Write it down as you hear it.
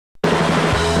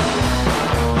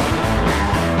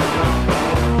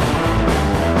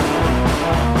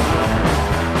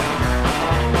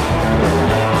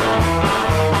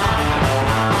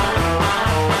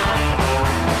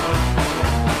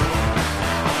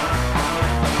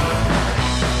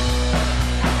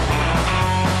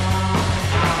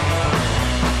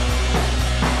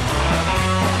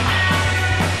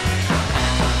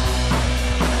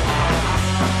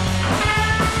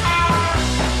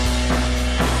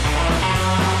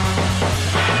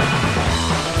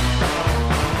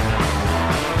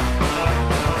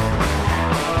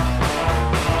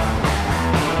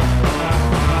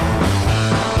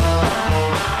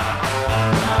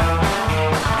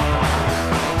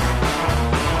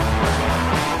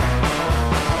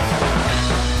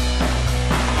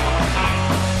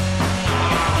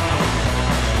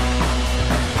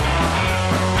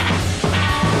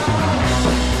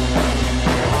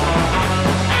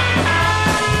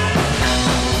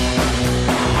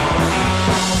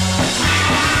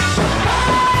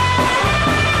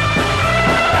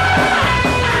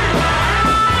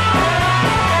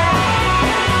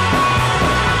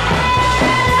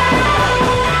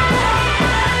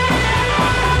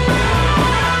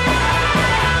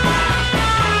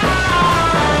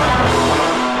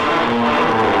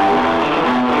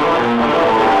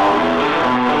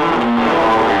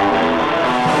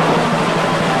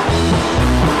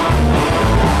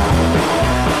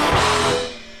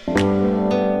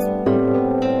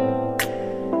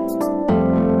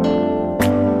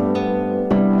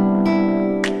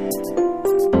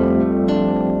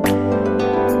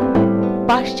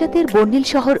ভারতের বর্ণিল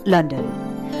শহর লন্ডন।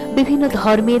 বিভিন্ন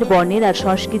ধর্মের, বর্ণের আর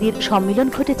সংস্কৃতির সম্মিলন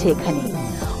ঘটেছে এখানে।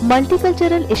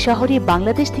 মাল্টিকালচারাল এ শহরে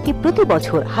বাংলাদেশ থেকে প্রতি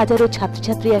বছর হাজারো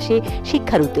ছাত্রছাত্রী আসে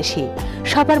শিক্ষার উদ্দেশ্যে।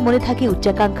 সবার মনে থাকে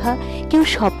উচ্চাকাঙ্ক্ষা, কেউ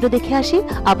স্বপ্ন দেখে আসে,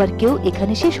 আবার কেউ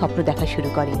এখানে সে স্বপ্ন দেখা শুরু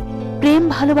করে। প্রেম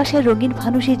ভালোবাসার রঙিন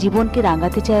ফানুষে জীবনকে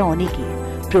রাঙাতে চায় অনেকে।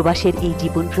 প্রবাসের এই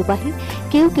জীবন প্রবাহে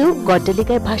কেউ কেউ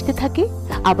গড্ডালিকায় ভাসতে থাকে,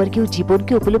 আবার কেউ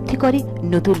জীবনকে উপলব্ধি করে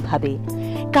নতুন ভাবে।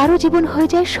 কারো জীবন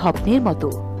হয়ে যায় স্বপ্নের মতো,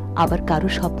 আবার কারো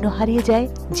স্বপ্ন হারিয়ে যায়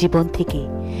জীবন থেকে।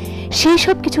 সেই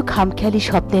সব কিছু খামখেয়ালি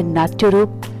স্বপ্নের নাট্যরূপ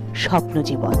স্বপ্ন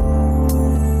জীবন।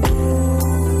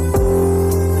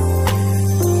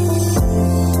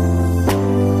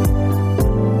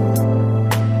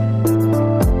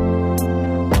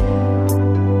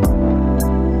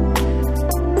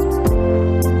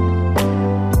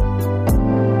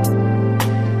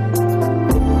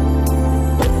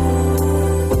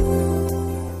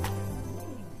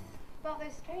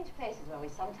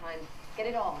 Sometimes get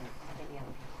it on, I think,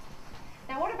 young people.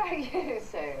 Now, what about you,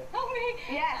 Sue? Oh, me?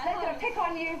 Yes, they're going to pick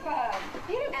on you first.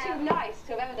 You look too nice to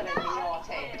have ever done anything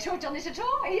naughty. But you've done this at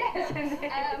all? Yes,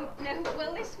 indeed. No,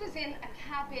 well, this was in a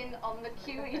cabin on the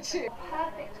QE2.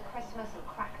 Perfect Christmas and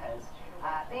crackers.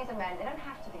 These are men, they don't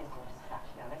have to be as gorgeous as that,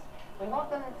 to be honest. We want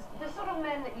them, the sort of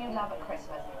men that you love at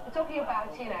Christmas. We're talking about,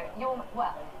 you know,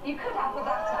 well, you could have the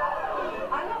that up.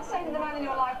 I'm not saying that the man in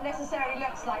your life necessarily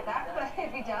looks like that, but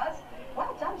if he does,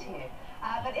 well done to you.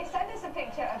 But send us a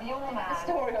picture of your man. A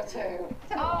story or two.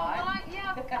 Well,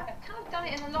 I've kind of done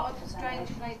it in a lot of strange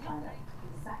ways.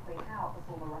 Exactly how the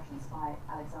former Russian spy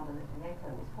Alexander Litvinenko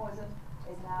was poisoned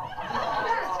is now...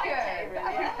 That's good.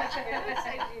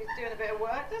 You're doing a bit of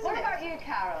work, doesn't What it? about you,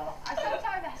 Carol? I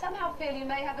sometimes somehow feel you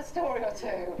may have a story or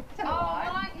two.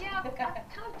 I've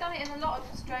kind of done it in a lot of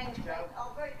strange ways. Oh,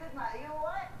 very good, mate. Are you all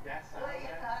right? Yes,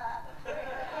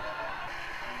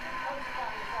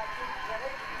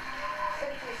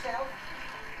 Say to yourself,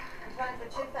 I'm trying for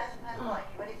 £2,000 bike.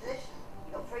 You ready for this?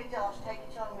 You've got 3 darts, take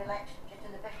your time, relax, just do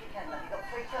the best you can. You've got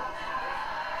 3 chances.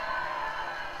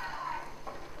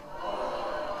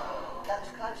 That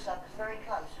was close up, it's very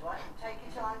close, right? Take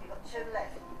your time, you've got 2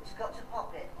 left. It's got to pop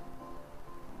it.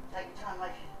 Take your time,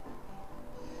 mate.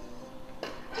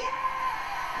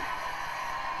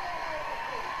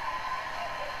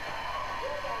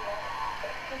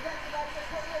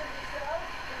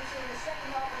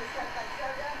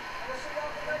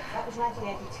 That was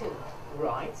 1982.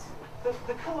 Right.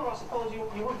 The colour, I suppose,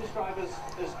 you would describe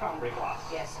as cranberry glass.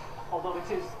 Yes. Although it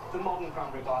is the modern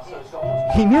cranberry glass, so it's got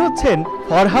much... ইনি হচ্ছেন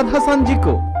ফরহাদ হাসান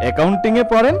জিকো। Accounting এ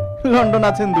পড়েন, London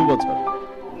আছেন 2 বছর।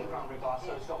 Modern cranberry glass,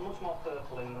 so it's got much more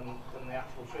purple in than the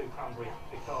actual true cranberry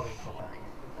Victorian colour.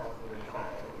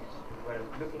 Well,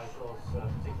 looking at yours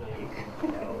particularly,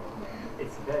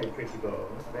 it's very pretty bowl,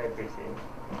 very pretty.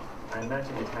 I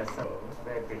imagine it has some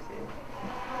very pretty.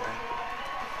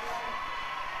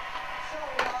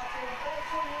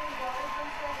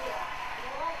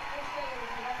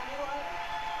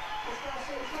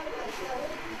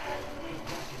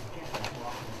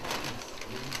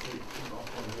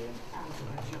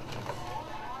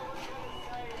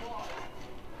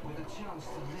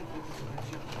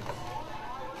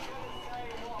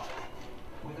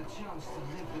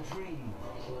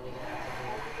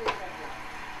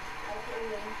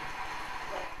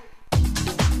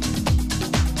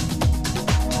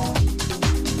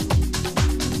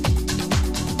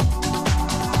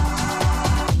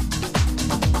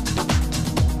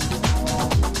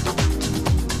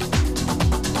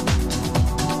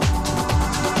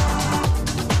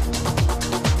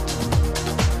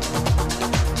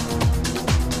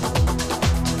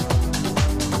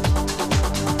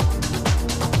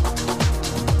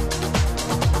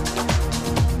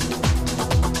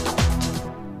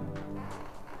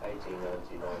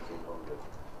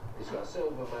 It's got a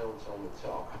silver mount on the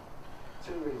top.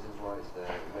 2 reasons why it's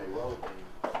there. It may well be.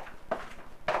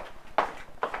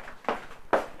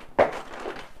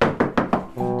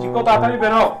 Chicco, তাড়াতাড়ি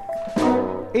বেরো।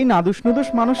 এই নাদুস নুদুস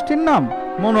মানুষটির নাম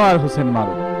মনোয়ার হোসেন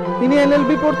মারু। তিনি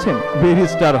LLB পড়ছেন,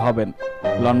 barrister হবেন।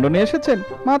 লন্ডনে এসেছেন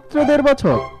মাত্র 1.5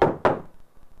 বছর।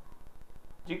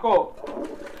 চিকো,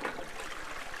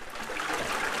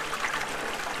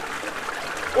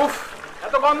 উফ,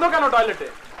 এত গন্ধ কেন টয়লেটে?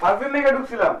 পারফিউম মেখে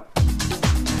ঢুকছিলাম।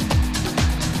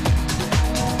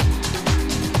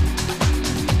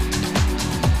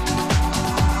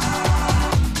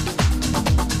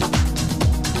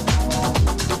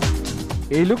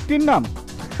 এই লোকটির নাম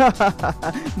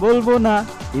বলবো না।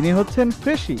 ইনি হচ্ছেন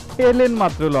ফ্রেশি, এলেন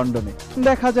মাত্র লন্ডনে।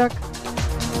 দেখা যাক।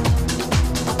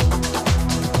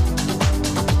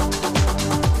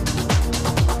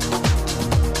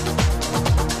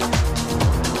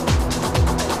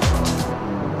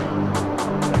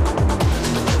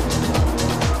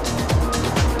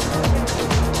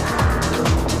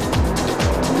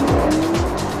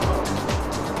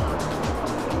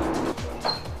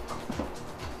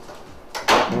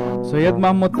 সৈয়দ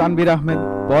মোহাম্মদ তানভীর আহমেদ,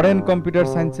 পড়েন কম্পিউটার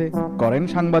সায়েন্সে, করেন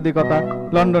সাংবাদিকতা,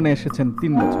 লন্ডনে এসেছেন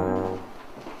 3 বছর।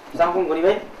 সালাম গনি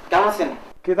ভাই, কেমন আছেন?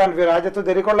 কি তানভীর, আজ এত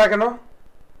দেরি করলা কেন?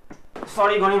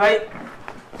 সরি গনি ভাই,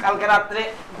 কালকে রাত্রে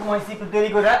ঘুমাইছি একটু দেরি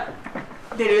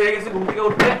হয়ে গেছে ঘুম থেকে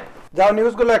উঠতে। যাও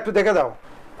নিউজগুলো একটু দেখে দাও।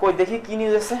 কই দেখি কি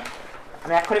নিউজ আছে,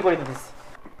 আমি এখনই করে দিতেছি।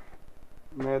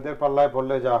 মেয়েদের পাল্লায়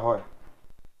পড়লে যা হয়।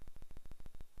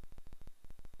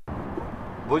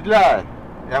 বুঝলা,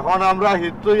 এখন আমরা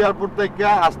হিথ্রো এয়ারপোর্ট থেকে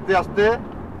আস্তে আস্তে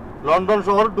লন্ডন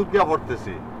শহর ঢুকিয়া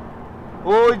পড়তেছি।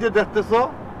 ওই যে দেখতেছো,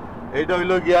 এইটা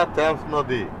হইল গিয়া থেমস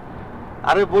নদী।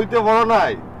 আরে বইতে বড়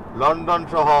নাই, লন্ডন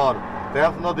শহর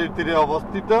থেমস নদীর তীরে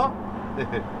অবস্থিত।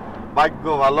 ভাগ্য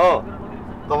ভালো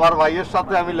তোমার ভাইয়ের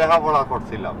সাথে আমি লেখাপড়া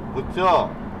করছিলাম, বুঝছো?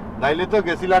 নাইলে তো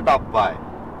গেছিলা ডাব্বায়।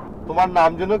 তোমার নাম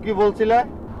যেন কি বলছিলে?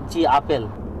 জি আপেল।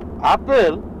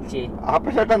 আপেল? জি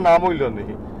আপেল একটা নাম হইল নি?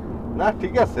 না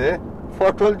ঠিক আছে,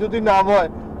 পটল যদি নাম হয়,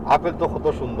 আপেল তো কত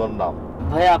সুন্দর নাম।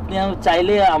 ভাই আপনি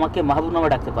চাইলে আমাকে মাহবুব নামে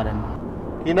ডাকতে পারেন।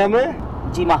 কি নামে?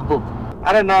 জি মাহবুব।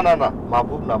 আরে না না না,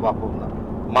 মাহবুব না, মাহবুব না।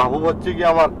 মাহবুব হচ্ছে কি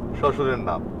আমার শ্বশুরের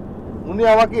নাম, উনি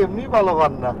আমাকে এমনি ভালো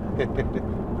পান না।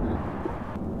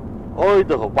 ওই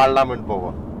দেখো পার্লামেন্ট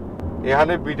ভবন,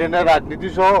 এখানে ব্রিটেনের রাজনীতি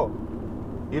সহ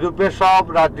ইউরোপের সব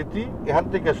রাজনীতি এখান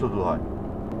থেকে শুরু হয়,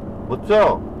 বুঝছো?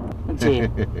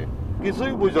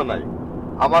 কিছুই বুঝো নাই,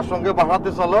 আমার সঙ্গে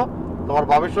বাসাতে চলো, তোমার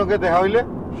বাবার সঙ্গে দেখা হইলে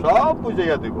সব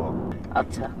বুঝাইয়া দিব।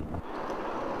 আচ্ছা।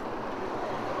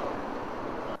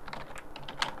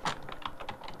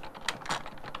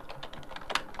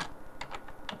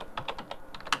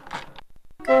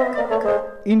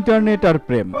 ইন্টারনেট আর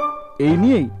প্রেম, এই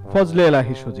নিয়েই ফজলে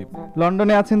এলাহি সজীব।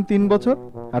 লন্ডনে আছেন 3 বছর,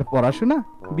 আর পড়াশোনা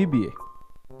বিবিএ।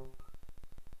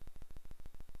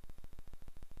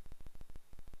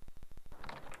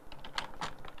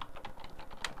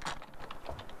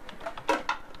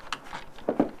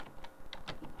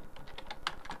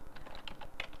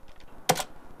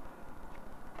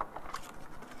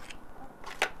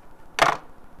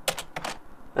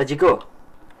 জিকো,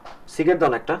 সিগারেট দাও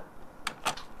না একটা।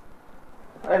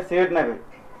 আরে সিগারেট নেবে?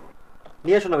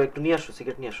 নিয়ে আসো না একটু, নিয়ে আসো,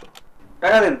 সিগারেট নিয়ে আসো।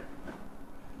 টাকা দেন।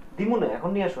 দিমু না, এখন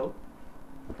নিয়ে আসো।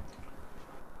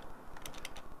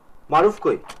 মারুফ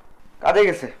কই? কাজে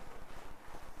গেছে।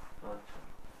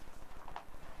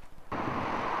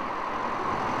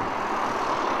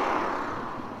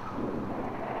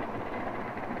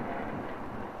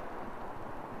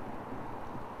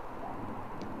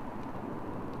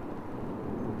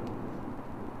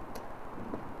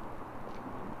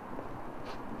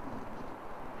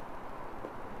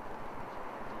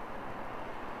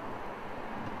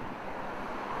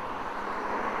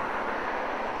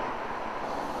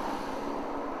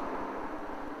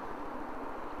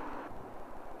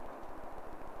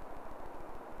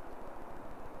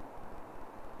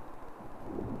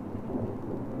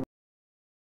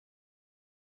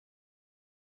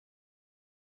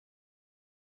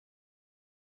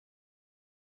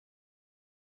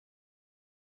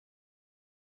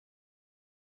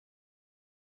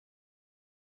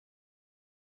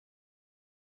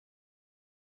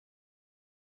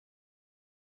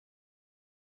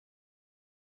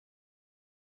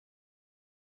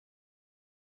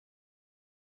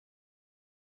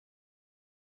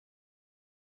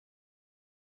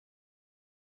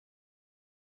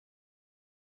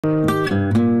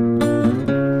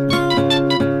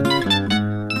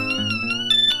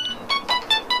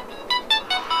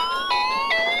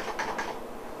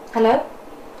 হ্যালো,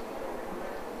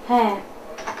 হ্যাঁ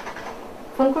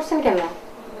ফোন করছেন কেন?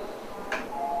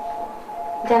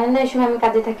 জানেন না এই সময় আমি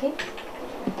কাজে থাকি,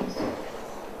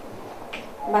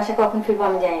 বাসা কখন ফিরবো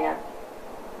আমি জানি না।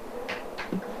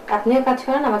 আপনিও কাজ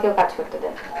করেন, আমাকেও কাজ করতে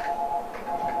দেন।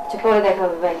 পরে দেখা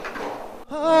হবে, by.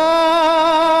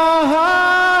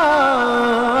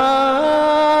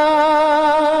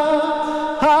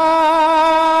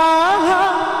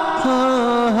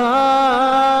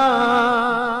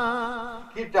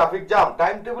 Traffic jam,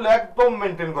 time table একদম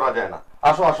মেনটেন করা যায় না।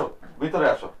 আসো আসো, ভিতরে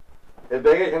আসো, এই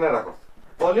ব্যাগ এখানে রাখো।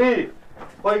 বলি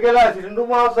কই গেলা? সিন্টু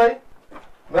মহাশয়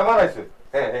মেহমান আইছে।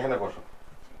 হ্যাঁ এখানে বসো।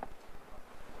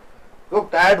 খুব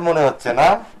টায়ার্ড মনে হচ্ছে না?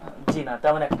 জি না,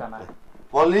 তেমন একটা না।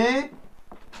 বলি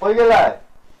কই গেলা?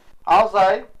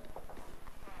 আউটসাইড।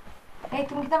 এই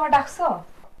তুমি কি আমার ডাকছো?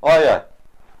 ওই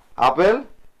আপেল,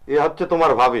 এ হচ্ছে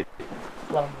তোমার ভাবি।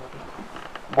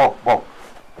 বক বক।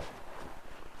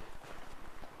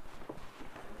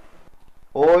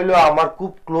 ও হইলো আমার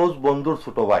খুব ক্লোজ বন্ধুর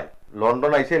ছোট ভাই,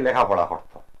 লন্ডন আইসে লেখাপড়া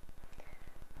করতো।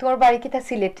 তোর বাড়ি কি তা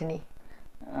সিলেট নি?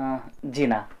 জি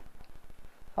না।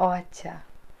 ও আচ্ছা।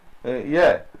 ইয়ে,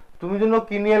 তুমি যেন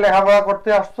কি নিয়ে লেখাপড়া করতে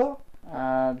আসছো?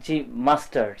 জি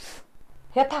মাস্টার্স।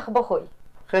 হে থাকবো কই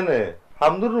কেনে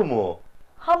হামদুর রুমো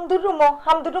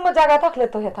হামদুর রুমো জায়গা থাকলে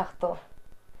তো হে থাকতো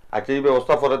আচ্ছা এই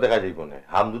ব্যবস্থা পরে দেখা যাইব না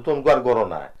হামদু তো আর করো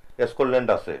না স্কটল্যান্ড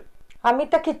আছে আমি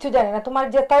তো কিচ্ছু জানি না তোমার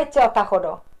যেটা ইচ্ছা তা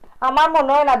করো আমার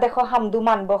মনে হয় না দেখো হামদু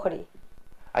মানবো করি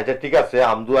আচ্ছা ঠিক আছে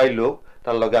হামদু আইলো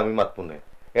তার লগে আমি মাতপুনে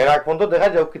এর আগ পর্যন্ত দেখা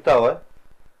যাও কিতা হয়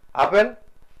আপেন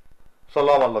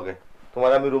চলো আমার লগে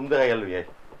তোমার আমি রুম দেখাইয়া লই আই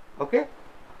ওকে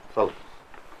চল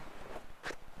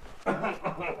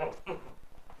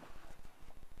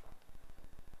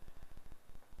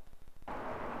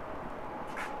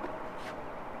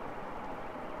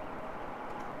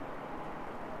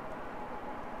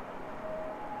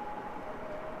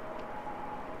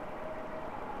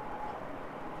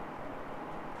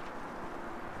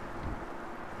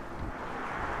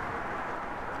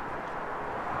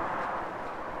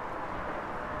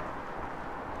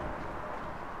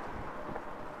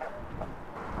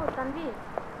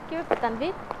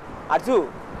আরজু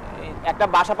একটা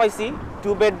বাসা পাইছি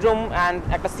 2 বেডরুম এন্ড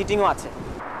একটা সিটিংও আছে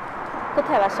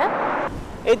কোথায় বাসা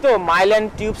এই তো মাইল্যান্ড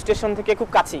টিউব স্টেশন থেকে খুব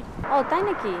কাছেই ও তাই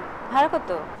নাকি ভাড়া কত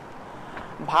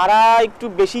ভাড়া একটু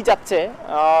বেশি যাচ্ছে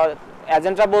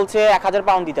এজেন্টরা বলছে 1000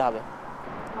 পাউন্ড দিতে হবে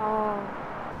ও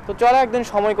তো চলো একদিন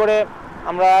সময় করে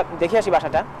আমরা দেখে আসি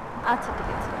বাসাটা আচ্ছা ঠিক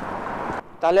আছে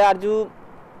তাহলে আরজু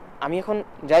আমি এখন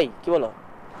যাই কি বলো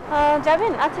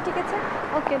যাবেন আচ্ছা ঠিক আছে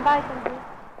ওকে বাই তানভীর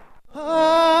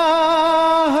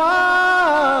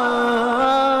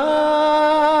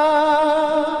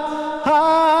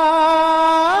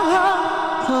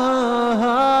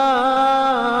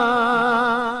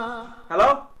হ্যালো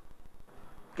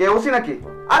কে ওসি নাকি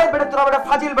আরে বেটা তোরা বেটা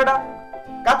ফাজিল বেটা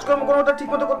কাজকর্ম কোনোটা ঠিক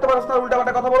মতো করতে পারছ না উল্টা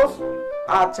পাল্টা কথা বলছ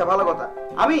আচ্ছা ভালো কথা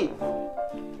আমি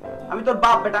তোর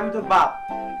বাপ বেটা আমি তোর বাপ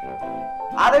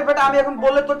আরে বেটা আমি এখন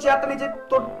বললে তোর চেয়ারটা নিচে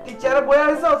তোর চেয়ারে বয়ে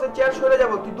আছে সে চেয়ার সরে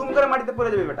যাবো তুই দুম করে মাটিতে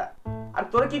পড়ে যাবি বেটা আর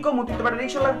তোরে কি কম তুই তো বেটা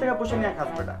রিকশা লাখ টাকা পয়সা নিয়ে খাস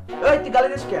বেটা এই তুই গালি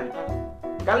দিস কেন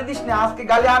গালি দিস না আজকে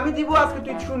গালি আমি দিব আজকে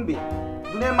তুই শুনবি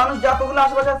দুনিয়ার মানুষ যতগুলো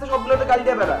আশেপাশে আছে সবগুলোতে গালি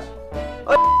দিয়ে বেড়াস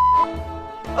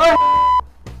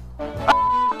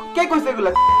কে কইছে এগুলা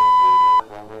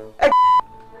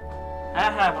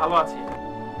হ্যাঁ হ্যাঁ ভালো আছি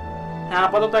হ্যাঁ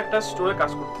আপাতত একটা স্টোরে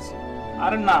কাজ করতেছি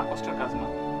আরে না কষ্টের কাজ না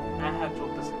হ্যাঁ হ্যাঁ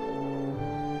চলতেছে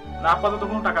না আপাতত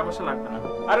কোনো টাকা পয়সা লাগবে না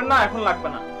আরে না এখন লাগবে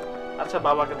না আচ্ছা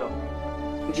বাবাকে দাও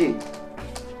জি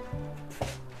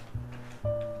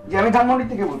জি আমি ধানমন্ডি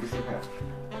থেকে বলতেছি ভাই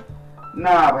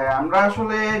না ভাই আমরা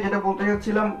আসলে যেটা বলতে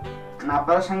চাচ্ছিলাম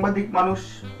আপনারা সাংবাদিক মানুষ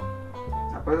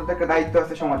আপনাদের তো একটা দায়িত্ব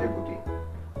আছে সমাজের প্রতি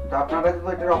তো আপনারা তো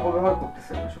এটার অপব্যবহার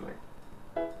করতেছেন আসলে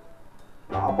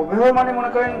অপব্যবহার মানে মনে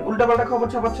করেন উল্টাপাল্টা খবর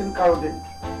ছাপাচ্ছেন কাউকে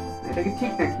এটা কি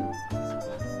ঠিক নাকি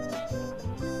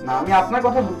না আমি আপনার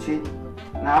কথা বুঝছি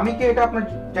না আমি কি এটা আপনার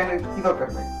জানেন কি দরকার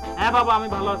ভাই হ্যাঁ বাবা আমি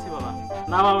ভালো আছি বাবা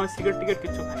না বাবা আমি সিগারেট টিকেট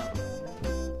কিছু খাই না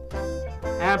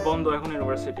হ্যাঁ বন্ধ এখন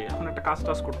ইউনিভার্সিটি এখন একটা কাজ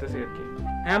টাজ করতেছি আর কি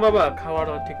হ্যাঁ বাবা খাওয়া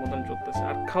দাওয়া ঠিক মতন চলতেছে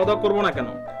আর খাওয়া দাওয়া করবো না কেন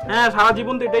হ্যাঁ সারা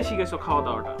জীবন তো এটাই শিখেছো খাওয়া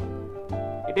দাওয়াটা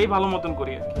এটাই ভালো মতন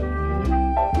করি আর কি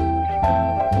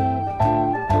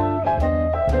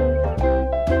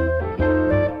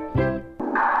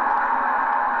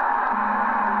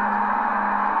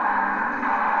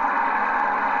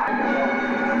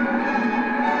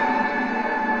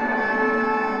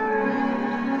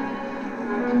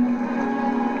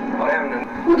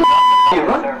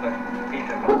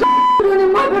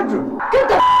Get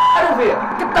the out of here!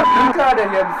 Get the out of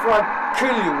here before I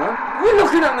kill you, man! What are you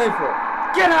looking at me for?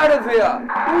 Get out of here!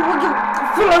 I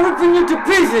feel like ripping you to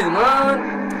pieces, man!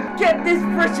 Get this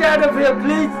fresh out of here,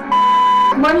 please!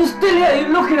 Man, you still here?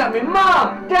 You're looking at me, Mom,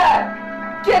 Dad!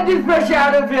 Get this fresh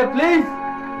out of here, please!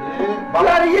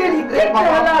 Bloody idiot! Get the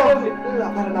hell out of here!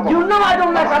 You know I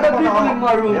don't like other people in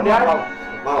my room, Dad!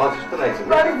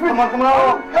 Bloody fresh! I'm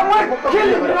gonna kill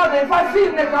you, you know that. If I see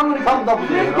him next, I'm gonna kill him.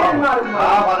 Please get him out of my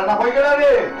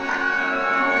room!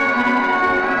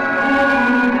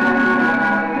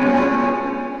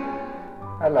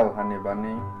 Hello, honey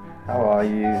bunny. How are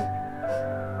you?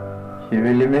 You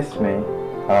really miss me?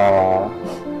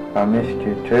 I missed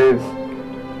you too.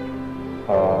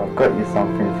 Got you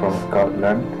something from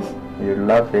Scotland. You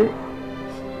love it.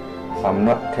 I'm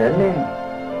not telling.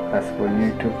 That's for you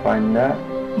to find out.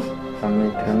 I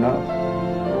need to know.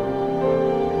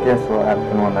 Guess what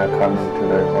happened when I come into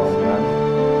the home, man?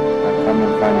 I come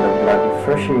and find the bloody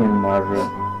freshie in my room.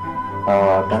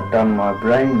 That done my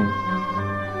brain.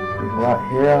 He's right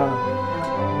here.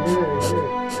 Yeah.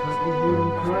 I can hear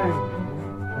him crying.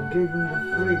 I gave him the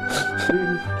freak. I'm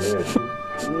really scared.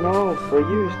 No, for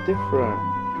you it's different.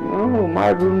 No, my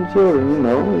room's yours, you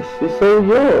know. It's all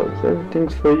yours.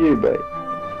 Everything's for you, babe.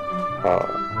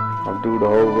 I'll do the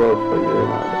whole world for you,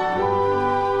 man.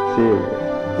 Serious.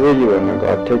 Where you wanna go?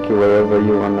 I'll take you wherever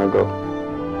you wanna go.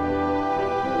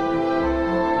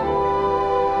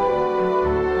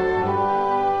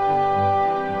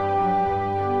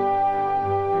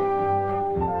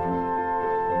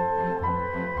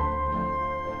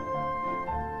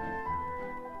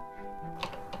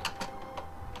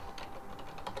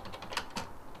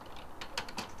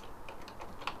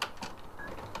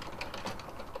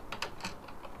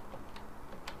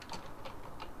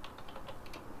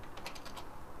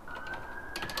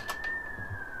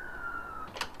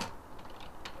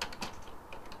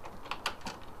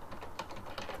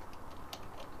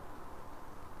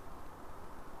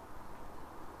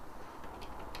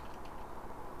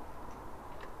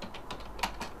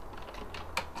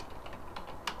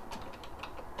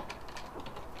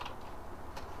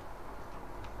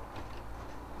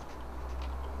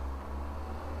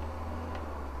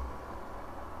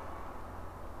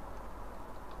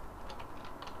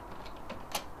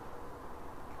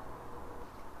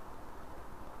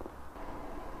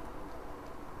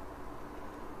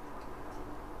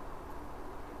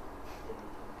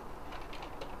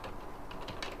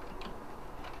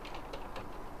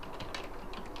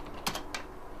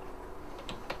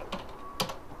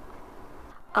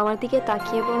 আমার দিকে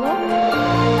তাকিয়ে বলো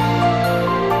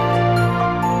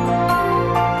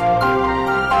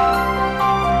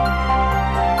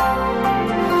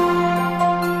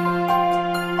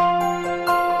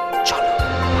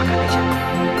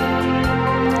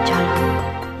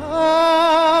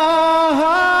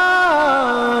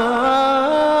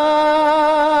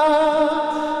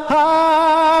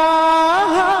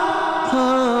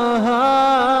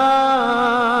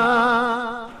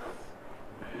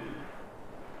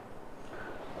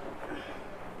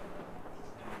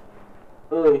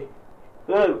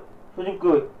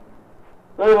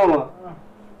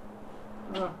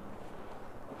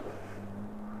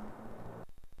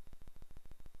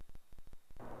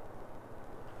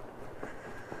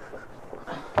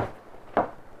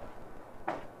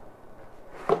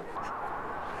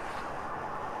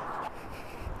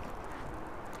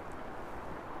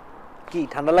কি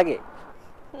ঠান্ডা লাগে?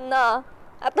 না,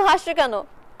 এত হাসছো কেন?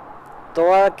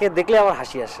 তোমাকে দেখলে আমার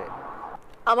হাসি আসে।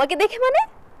 আমাকে দেখে মানে?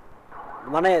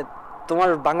 মানে তোমার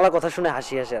বাংলা কথা শুনে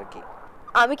হাসি আসে আর কি।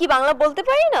 আমি কি বাংলা বলতে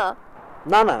পারি না?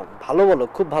 না না, ভালো বলো,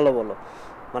 খুব ভালো বলো।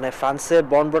 মানে ফ্রান্সে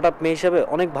বর্ন ব্রট আপ মেয়ে হিসেবে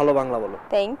অনেক ভালো বাংলা বলো।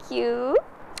 Thank you.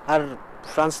 আর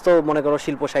ফ্রান্স তো মনে করো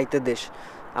শিল্প সাহিত্যের দেশ।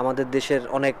 আমাদের দেশের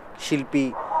অনেক শিল্পী,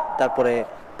 তারপরে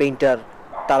পেইন্টার,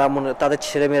 তারা তাদের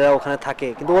ছেলেমেয়েরা ওখানে থাকে,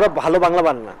 কিন্তু ওরা ভালো বাংলা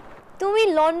পারে না। তুমি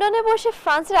লন্ডনে বসে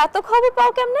ফ্রান্সের এত খবর পাও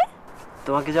কেমনে?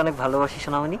 তোমাকে যে অনেক ভালোবাসি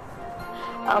সোনামণি।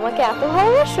 আমাকে এত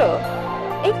ভালোবাসো?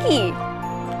 এ কি?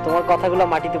 তোমার কথাগুলো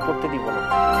মাটিতে পড়তে দিব না।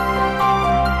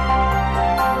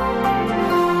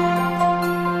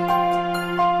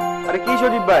 আরে কি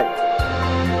সজীব ভাই,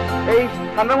 এই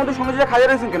ঠান্ডার মধ্যে সঙ্গে খাইয়ে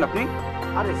রয়েছেন কেন আপনি?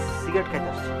 আরে সিগারেট খাইতে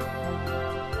আসছি।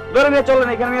 ধরে নিয়ে চলেন,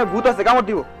 এখানে মেয়ে ভূত আছে, কামড়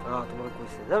দিব। তোমাকে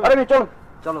কইছে। আরে মেয়ে চলো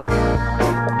চলো।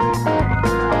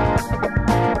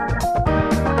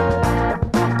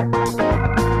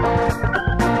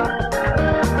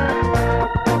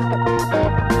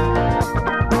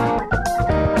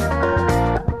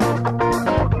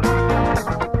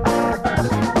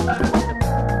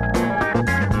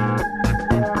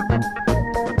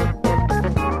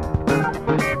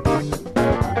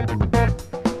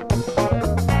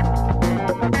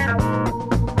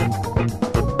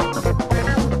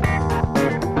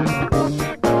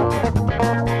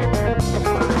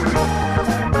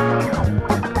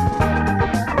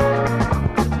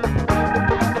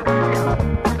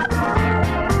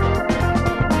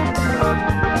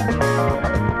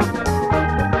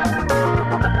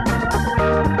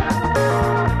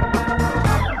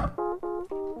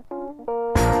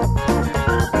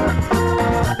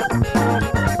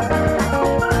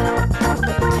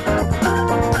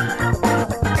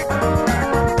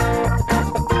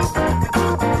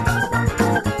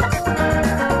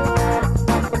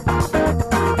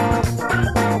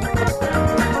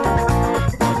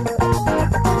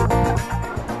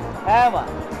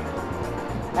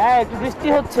 একটু বৃষ্টি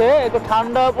হচ্ছে, একটু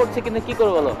ঠান্ডা পড়ছে, কিন্তু কি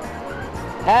করবো বলো?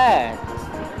 হ্যাঁ,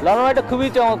 লন্ডনটা খুবই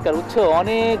চমৎকার, বুঝছো?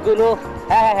 অনেকগুলো।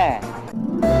 হ্যাঁ হ্যাঁ হ্যাঁ,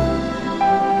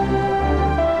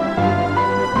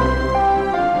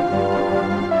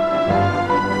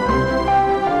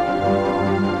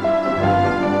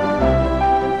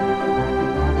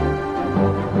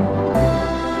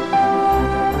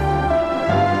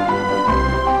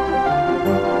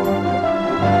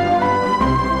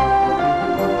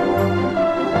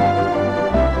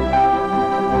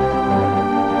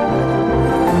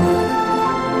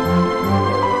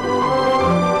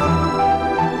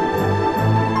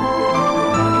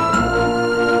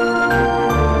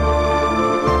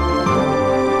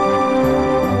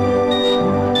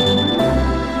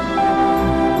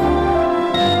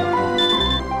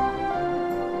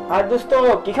 দোস্ত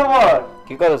কি খবর?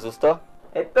 কি করো দোস্ত?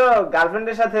 এই তো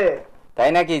গার্লফ্রেন্ডের সাথে। তাই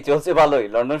নাকি? চলছে ভালোই।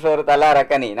 লন্ডন শহরে তাহলে আর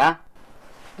একা নেই না?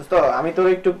 দোস্ত আমি তোর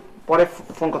একটু পরে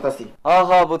ফোন করতেছি।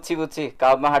 বুঝছি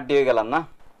কাব হাড্ডি হয়ে গেলাম না।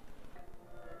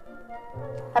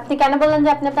 আপনি কেন বললেন যে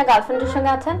আপনি আপনার গার্লফ্রেন্ডের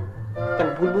সঙ্গে আছেন? কেন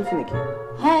ভুল বলছি নাকি?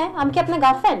 হ্যাঁ, আমি কি আপনার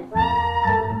গার্লফ্রেন্ড?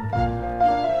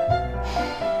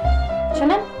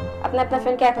 শুনেন, আপনি আপনার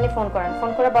ফ্রেন্ডকে এখনই ফোন করেন, ফোন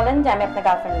করে বলেন যে আমি আপনার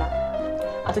গার্লফ্রেন্ড না।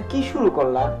 আচ্ছা কি শুরু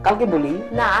করলা? কালকে বলি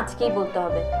না, আজকেই বলতে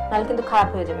হবে, নাহলে কিন্তু খারাপ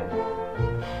হয়ে যাবে।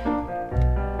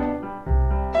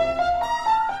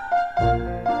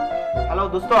 হ্যালো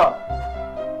দোস্ত,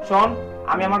 শোন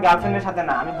আমি আমার গার্লফ্রেন্ডের সাথে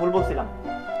না, আমি ভুল বলছিলাম।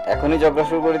 এখনই ঝগড়া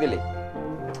শুরু করে দিলি?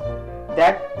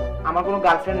 দেখ আমার কোনো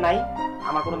গার্লফ্রেন্ড নাই,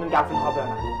 আমার কোনোদিন গার্লফ্রেন্ড হবে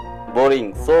না। Boring,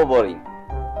 so boring.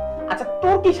 আচ্ছা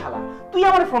তোর কি শালা, তুই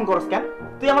আমারে ফোন করস কেন?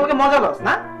 তুই আমাকে মজা করস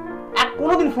না? এক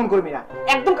কোনোদিন ফোন করবি না,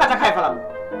 একদম কাঁচা খায় ফেলাম।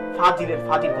 ফাজিল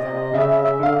কথা।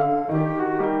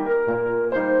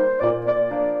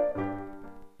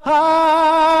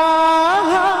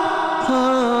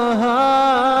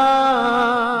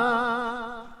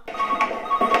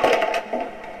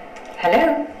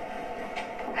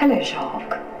 Hello,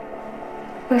 Jacques.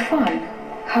 We're fine.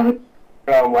 How are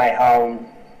Long way home.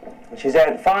 She's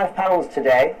earned £5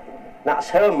 today. That's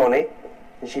her money,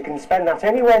 and she can spend that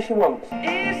anywhere she wants.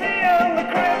 Easy on the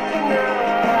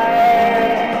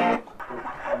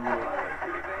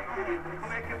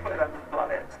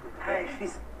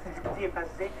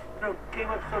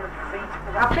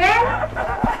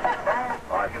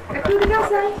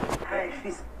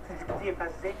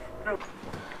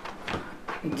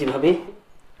জি ভাবি।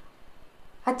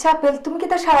 আচ্ছা আপেল, তুমি কি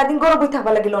তার সারাদিন গরবই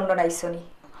থাকবা লাগি লন্ডন আইসনি?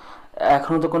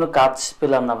 এখনো তো কোনো কাজ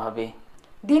পেলাম না ভাবি।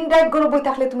 দিন রাত গরবই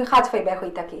থাকলে তুমি কাজ পাইবা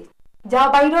হই থাকি। যাও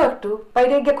বাইরেও একটু,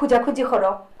 বাইরে গিয়ে খুঁজাখুঁজি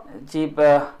করো। জি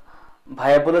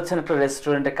ভাইয়া বলেছেন একটা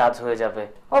রেস্টুরেন্টে কাজ হয়ে যাবে।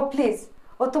 ও প্লিজ,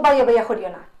 ও তো বাইয়া করিও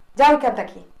না, যাও কেন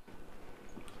থাকি।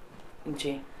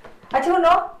 জি আচ্ছা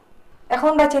শোনো,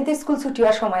 এখন বাচ্চাদের স্কুল ছুটি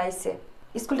হওয়ার সময় আইছে,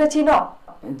 স্কুলটা চিনো?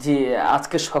 জি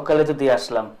আজকে সকালে তো দিয়ে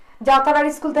আসলাম। যাও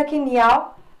তাড়াতাড়ি স্কুল থেকে নিয়ে আও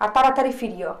আর তাড়াতাড়ি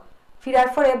ফিরিও, ফিরার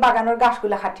পরে বাগানের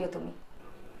গাছগুলা কাটিও তুমি।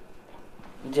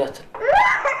 জি আচ্ছা।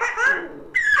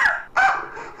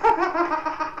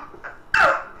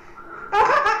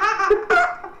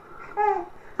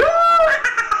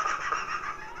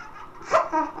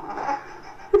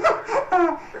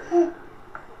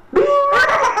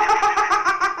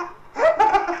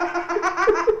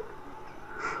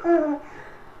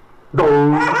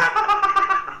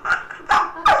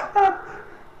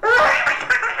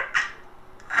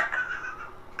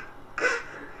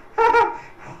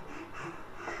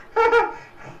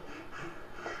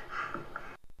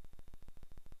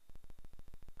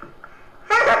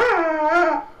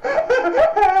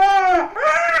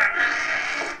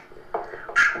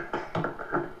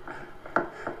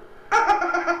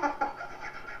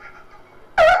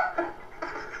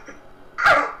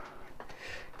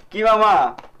 কি মামা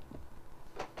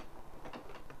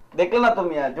দেখলে না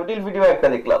তুমি? আর জটিল ভিডিও একটা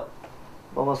দেখলাম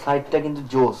বাবা, সাইডটা কিন্তু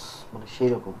জোস, মানে সেই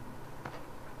রকম।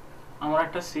 আমার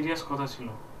একটা সিরিয়াস কথা ছিল।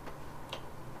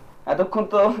 এতক্ষণ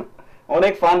তো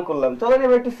অনেক ফান করলাম, চলো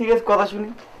এবার একটু সিরিয়াস কথা শুনি।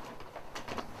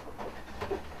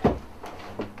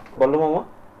 বলো মামা,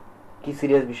 কি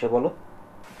সিরিয়াস বিষয় বলো।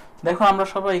 দেখো আমরা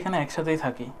সবাই এখানে একসাথেই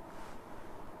থাকি,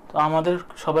 তো আমাদের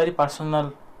সবারই পার্সোনাল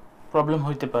প্রবলেম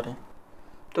হইতে পারে।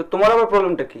 তো তোমার আবার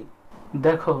প্রবলেমটা কি?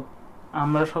 দেখো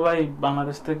আমরা সবাই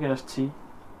বাংলাদেশ থেকে আসছি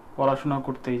পড়াশোনা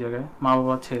করতে এই জায়গায়, মা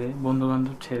বাবা ছেড়ে, বন্ধু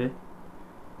বান্ধব ছেড়ে,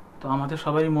 তো আমাদের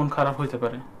সবারই মন খারাপ হইতে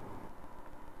পারে।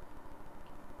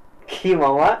 কি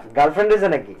মামা, গার্লফ্রেন্ড আছে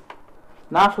নাকি?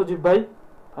 না সজীব ভাই,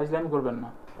 ফাজলামি করবেন না।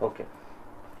 ওকে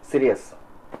সিরিয়াস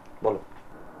বলো।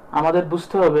 আমাদের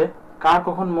বুঝতে হবে কার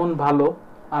কখন মন ভালো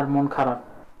আর মন খারাপ।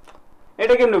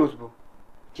 এটা কেমনে বুঝবো?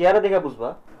 চেহারা দেখে বুঝবা?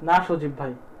 না সজীব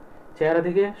ভাই, চেহারা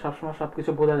দেখে সবসময়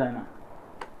সবকিছু বোঝা যায় না।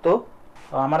 তো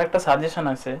আমার একটা সাজেশন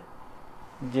আছে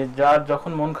যে যার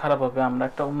যখন মন খারাপ হবে আমরা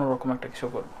একটা অন্যরকম একটা কিছু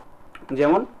করব।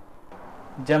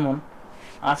 যেমন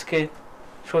আজকে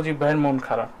সজীব ভাইয়ের মন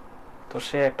খারাপ, তো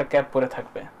সে একটা ক্যাপ পরে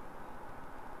থাকবে।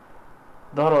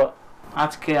 ধরো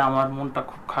আজকে আমার মনটা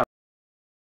খুব খারাপ,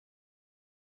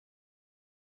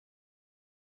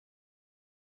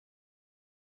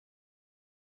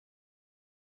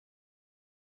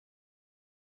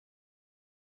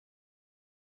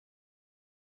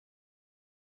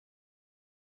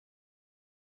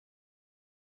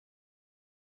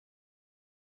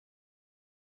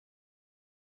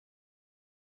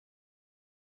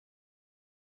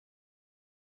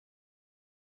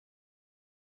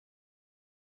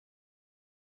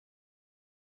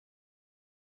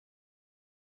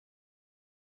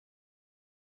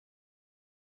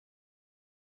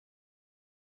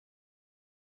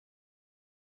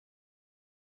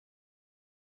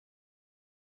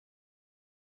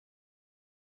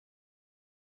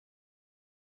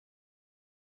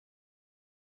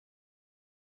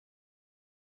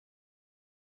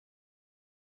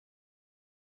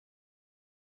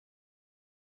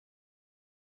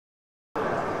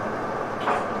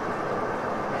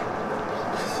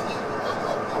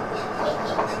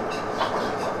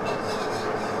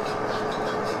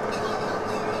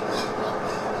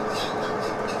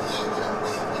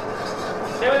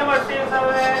 7 নাম্বার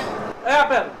 37 এই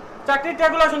আপেল চাকরির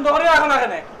টেগুলা সুন্দর করে রাখো না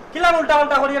কেন কিলা উল্টা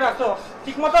উল্টা করিয়ে রাখছো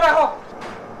ঠিক মতো রাখো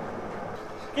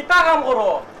কিতা কাম করো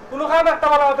কোনো কাম একটা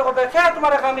ভালো মতো করতে খেয়ে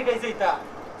তোমার কাম শিখাইছে এটা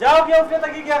যাও গিয়ে উঠে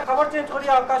থাকি গিয়া খাবার চেঞ্জ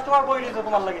করিয়া কাস্টমার বই দিয়েছে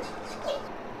তোমার লাগে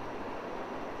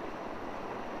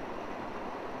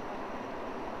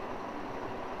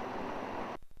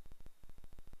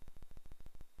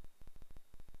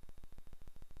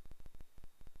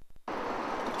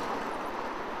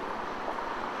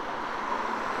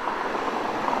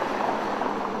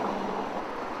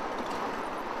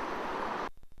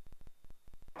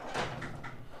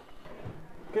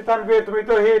তানভীর তুমি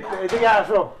তো হিট এদিকে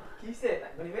আসো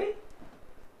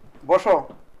বসো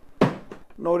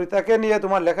নৌরিতাকে নিয়ে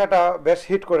তোমার লেখাটা বেশ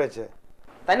হিট করেছে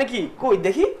তাই নাকি কই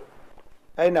দেখি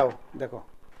এই নাও দেখো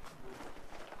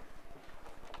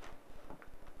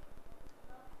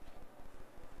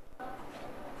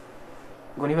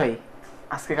গনি ভাই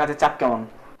আজকে কাজে চাপ কেমন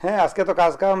হ্যাঁ আজকে তো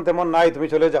কাজ কাম তেমন নাই তুমি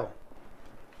চলে যাও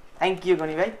থ্যাংক ইউ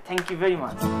গনি ভাই থ্যাংক ইউ ভেরি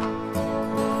মাচ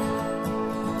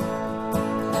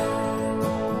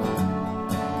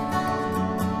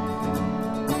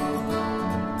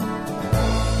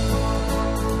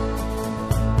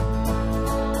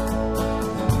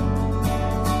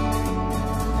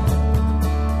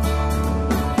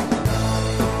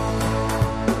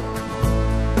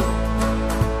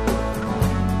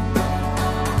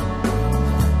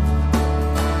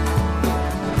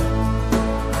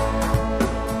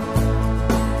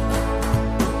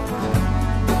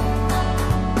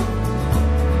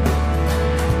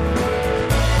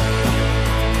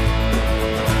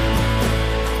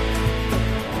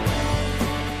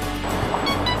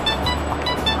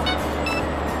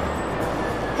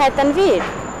হ্যাঁ তানভীর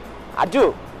আজু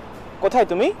কোথায়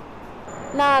তুমি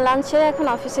না লাঞ্চ সেরে এখন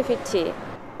অফিসে ফিরছি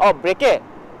ও ব্রেকে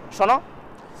শোনো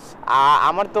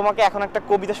আমার তোমাকে এখন একটা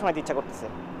কবিতা শোনাতে ইচ্ছা করতেছে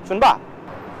শুনবা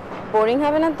বোরিং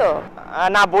হবে না তো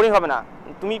না বোরিং হবে না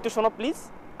তুমি একটু শোনো প্লিজ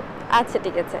আচ্ছা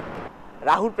ঠিক আছে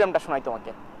রাহুল প্রেমটা শোনাই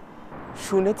তোমাকে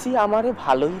শুনেছি আমারে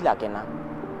ভালোই লাগে না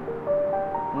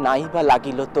নাই বা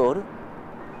লাগিল তোর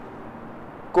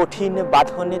কঠিন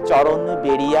বাঁধনে চরণ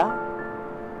বেরিয়া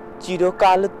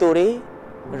চিরকাল তোরে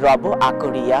রব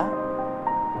আকরিয়া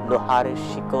লোহার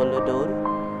শিকল ডোর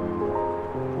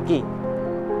কি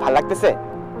ভাল লাগতেছে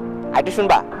আইটু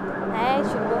শুনবা হ্যাঁ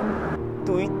শুনবো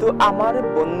তুই তো আমার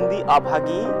বন্দি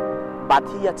অভাগী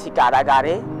বাঁধিয়াছি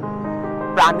কারাগারে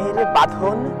প্রাণের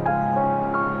বাঁধন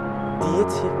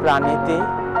দিয়েছি প্রাণেতে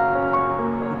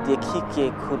দেখি কে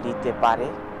খুলিতে পারে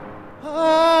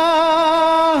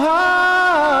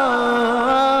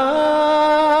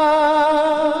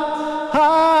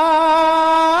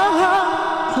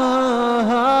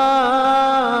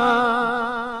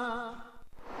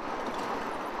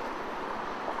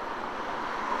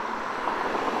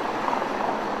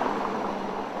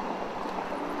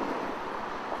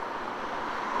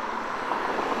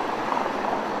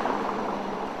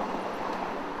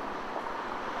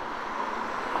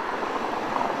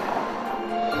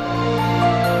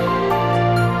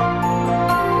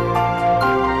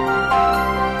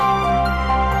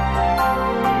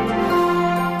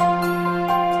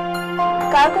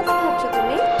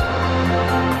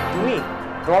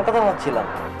তোমার কথা ভাবছিলাম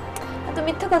এত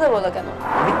মিথ্যা কথা বলো কেন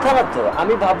মিথ্যা না তো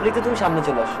আমি ভাবলি তো তুমি সামনে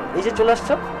চলে আসছো এই যে চলে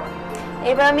আসছো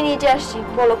এবার আমি নিজে আসছি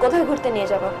বলো কোথায় ঘুরতে নিয়ে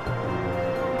যাবো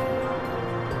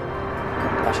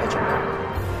বাসায় চলো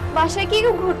বাসায় কি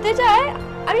কেউ ঘুরতে যায়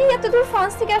আমি এত দূর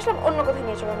ফ্রান্স থেকে আসলাম অন্য কোথায়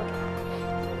নিয়ে যাবো আমাকে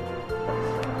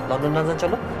লন্ডন না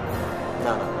চলো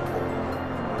না না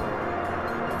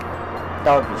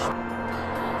টাওয়ার ব্রিজ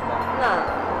না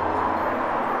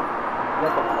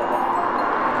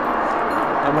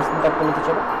এমারসন কাপ করতে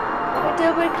চলো ওটা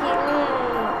আবার কি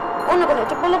অন্য কোথায়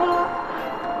তো বলো বলো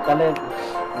তাহলে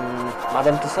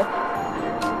মাদাম তুসা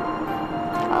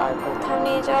আর কোথাও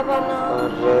নিয়ে যাবো না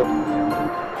আর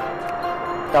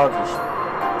টাওয়ার ব্রিজ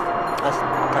আচ্ছা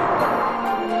থাক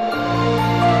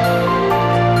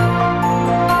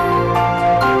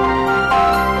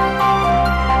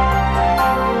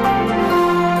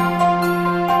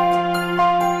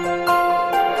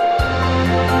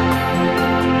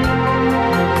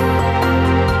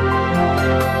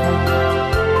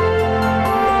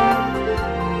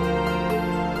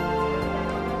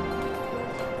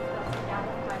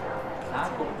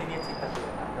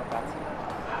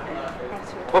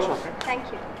বসো থ্যাংক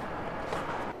ইউ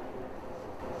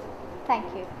থ্যাংক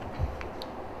ইউ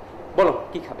বলো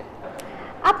কি খাবে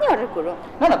আপনি অর্ডার করুন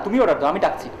না না তুমি অর্ডার দাও আমি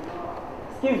ডাকছি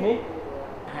excuse me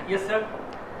yes sir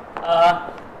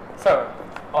sir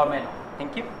or menu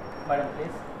thank you madam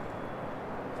please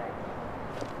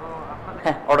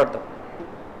হ্যাঁ অর্ডার দাও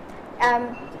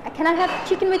Can I have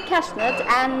chicken with cashew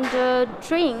and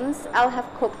drinks? I'll have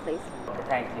Coke, please.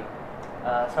 Thank you.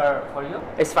 Sir, for you?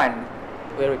 It's fine.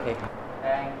 We're okay.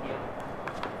 Thank you.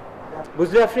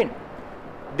 বুঝলে আফরিন,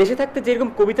 দেশে থাকতে যেরকম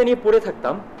কবিতা নিয়ে পড়ে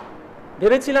থাকতাম,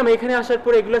 ভেবেছিলাম এখানে আসার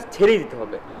পরে এগুলো ছেড়েই দিতে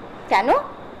হবে। কেন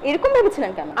এরকম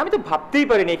ভেবেছিলেন কেন? আমি তো ভাবতেই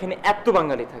পারিনি এখানে এত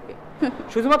বাঙালি থাকে।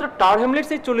 শুধুমাত্র টাওয়ার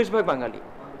হ্যামলেটসে 40% বাঙালি,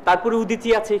 তারপরে উদিচি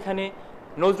আছে এখানে,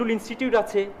 নজরুল ইনস্টিটিউট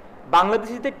আছে,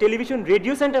 বাংলাদেশিতে টেলিভিশন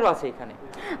রেডিও সেন্টারও আছে এখানে।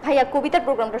 ভাইয়া কবিতার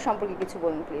প্রোগ্রামটা সম্পর্কে কিছু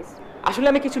বলুন প্লিজ। আসলে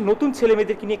আমি কিছু নতুন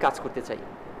ছেলেমেয়েদেরকে নিয়ে কাজ করতে চাই,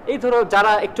 এই ধরো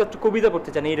যারা একটু একটু কবিতা পড়তে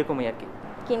চান এইরকমই আর কি।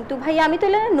 কিন্তু ভাইয়া আমি তো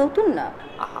এলাকা নতুন না।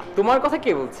 আহা, তোমার কথা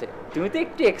কে বলছে? তুমি তো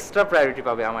একটু এক্সট্রা প্রায়োরিটি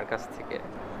পাবে আমার কাছ থেকে।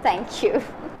 Thank you.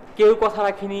 কেউ কথা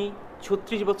রাখেনি,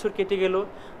 36 বছর কেটে গেল।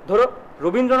 ধরো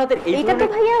রবীন্দ্রনাথের এই এটা তো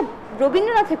ভাইয়া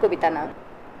রবীন্দ্রনাথের কবিতা না।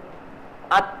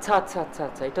 আচ্ছা আচ্ছা আচ্ছা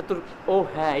আচ্ছা, এটা তো, ও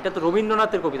হ্যাঁ, এটা তো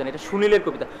রবীন্দ্রনাথের কবিতা না, এটা সুনীলের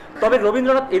কবিতা। তবে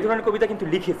রবীন্দ্রনাথ এই ধরনের কবিতা কিন্তু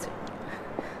লিখেছে।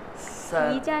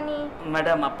 কি জানি।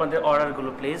 ম্যাডাম আপনাদের অর্ডারগুলো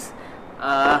প্লিজ।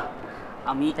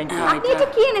 আমি আপনি এটা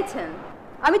কি এনেছেন?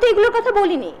 আমি তো এগুলোর কথা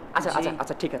বলিনি। আচ্ছা আচ্ছা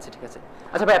আচ্ছা, ঠিক আছে ঠিক আছে।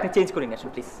 আচ্ছা ভাই আপনি চেঞ্জ করে নিন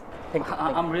আসুন please. Thank you.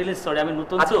 I am really sorry, আমি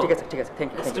নতুন আচ্ছা তো। ঠিক আছে ঠিক আছে, thank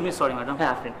you. Extremely sorry madam.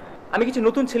 হ্যাঁ আফরিন, আমি কিছু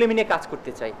নতুন ছেলেমেয়ে নিয়ে কাজ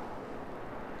করতে চাই,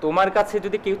 তোমার কাছে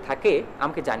যদি কেউ থাকে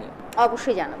আমাকে জানিও।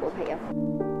 অবশ্যই জানাবো ভাইয়া।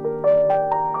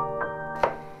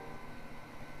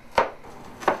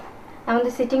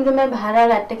 আমাদের সিটিং রুমের ভাড়ার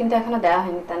রাতটা কিন্তু এখনো দেওয়া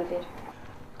হয়নি তানভীর।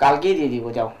 কালকেই দিয়ে দিব,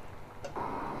 যাও।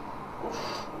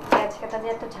 আজকে যে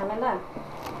এত ঝামেলা,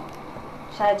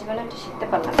 সারা জীবনে একটু শিখতে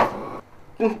পারলাম না।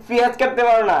 তুমি পেঁয়াজ কাটতে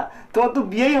পারো না, তোমার তো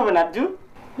বিয়েই হবে না আজু।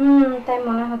 তাই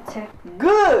মনে হচ্ছে।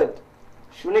 গুড,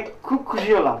 শুনে খুব খুশি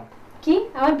হলাম। কি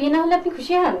আমার বিয়ে না হলে আপনি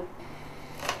খুশি হন?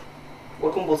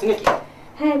 ওরকম বলছি নাকি?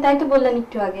 হ্যাঁ তাই তো বললেন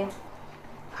একটু আগে।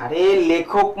 আরে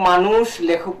লেখক মানুষ,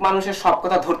 লেখক মানুষের সব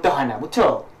কথা ধরতে হয় না, বুঝছো?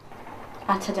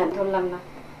 আচ্ছা জান, ধরলাম না।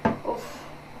 উফ,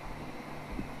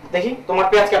 দেখি তোমার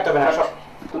পেঁয়াজ কাটতে হবে না, সব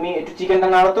তুমি একটু চিকেনটা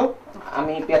নাড়ো তো,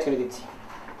 আমি পেঁয়াজ কেটে দিচ্ছি।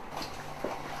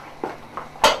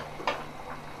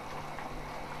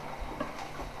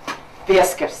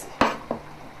 পেঁয়াজ কাটছি।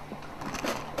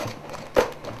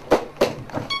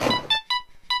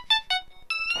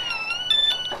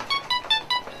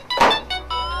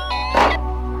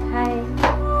 High,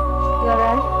 you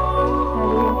alright?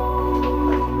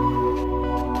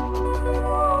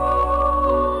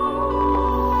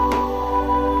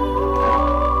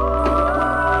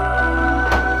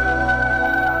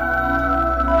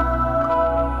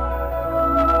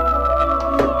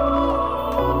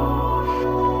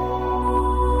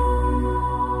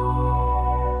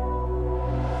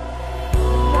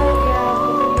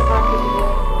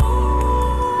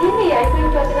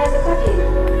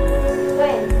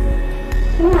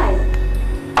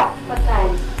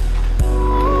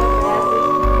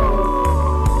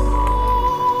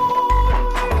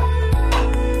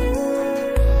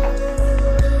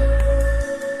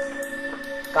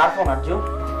 Car phone Arzu?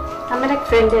 আমার এক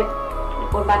ফ্রেন্ডের,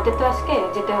 ওর বার্থডে তো আজকে,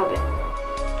 যেতে হবে।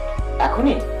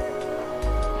 এখনই?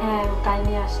 হ্যাঁ, তাই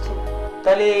নিয়ে আসছে।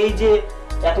 তাহলে এই যে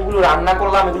এতগুলো রান্না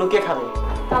করলাম, এগুলো কে খাবে?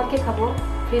 কালকে খাবো,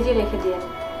 ফ্রিজে রেখে দিয়ে।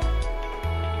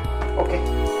 ওকে।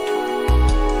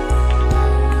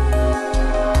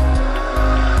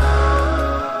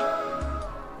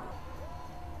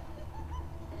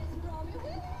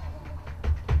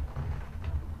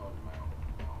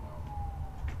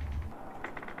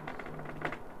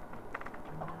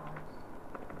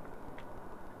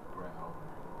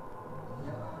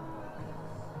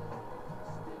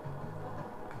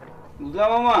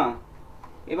 বুঝলাম মামা,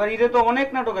 এবার ঈদে তো অনেক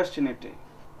নাটক আসছে নেটে,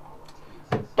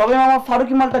 তবে মামা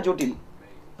ফারুকি মালটা জটিল,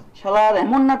 শালার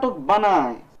এমন নাটক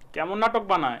বানায়। কেমন নাটক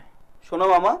বানায়? শোনো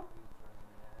মামা,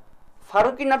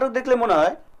 ফারুকি নাটক দেখলে মনে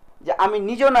হয় যে আমি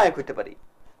নিজেও নায়ক হইতে পারি।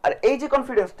 আর এই যে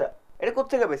কনফিডেন্সটা, এটা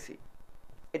কোত্থেকে পেয়েছি?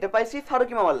 এটা পাইছি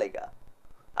ফারুকি মামার লাইগা।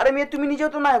 আরে মেয়ে, তুমি নিজেও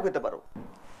তো নায়ক হইতে পারো।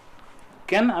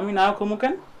 কেন আমি নায়ক হমু?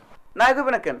 কেন নায়ক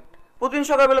হবে না কেন? প্রতিদিন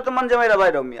সকালবেলা তো মানজামাইরা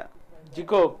বাইরে মিয়া।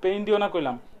 জিকো পেইন দিও না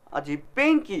কইলাম। আজি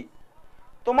পেইন কি?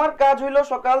 তোমার কাজ হইলো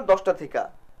সকাল 10টা থেকে,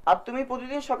 আর তুমি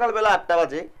প্রতিদিন সকালবেলা 8টা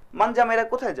বাজে মানজামাইরা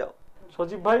কোথায় যাও?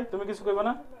 সজীব ভাই তুমি কিছু কইবা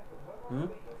না?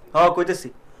 হ্যাঁ কইতেছি।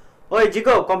 ওই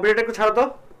জিকো, কম্পিউটারটা একটু ছাড়ো তো,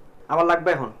 আমার লাগবে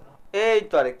এখন। এই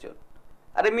তো আরেকজন।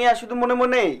 আরে মিয়া, শুধু মনে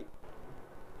মনেই।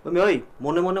 তুমি ওই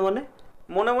মনে মনে মনে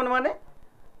মনে মনে মানে?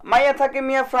 মাইয়া থাকে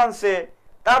মিয়া ফ্রান্সে,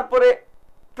 তারপরে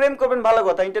প্রেম করবেন ভালো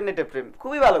কথা, ইন্টারনেটে প্রেম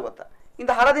খুবই ভালো কথা,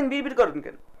 কিন্তু সারাদিন বিড়বিড় করেন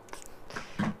কেন?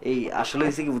 এই আসলে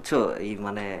হয়েছে কি বুঝছো, এই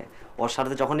মানে ওর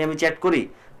সাথে যখনই আমি চ্যাট করি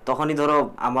তখনই ধরো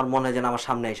আমার মনে হয় যেন আমার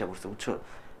সামনে এসে পড়ছে, বুঝছো?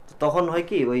 তখন হয়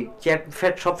কি, ওই চ্যাট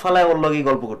ফ্যাট সব ফালায় ওর লগেই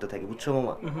গল্প করতে থাকি, বুঝছো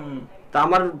মামা? তা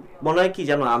আমার মনে হয় কি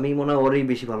জানো, আমি মনে হয় ওরই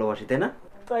বেশি ভালোবাসি, তাই না?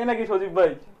 তাই নাকি সজীব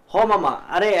ভাই? হ মামা,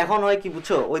 আরে এখন হয় কি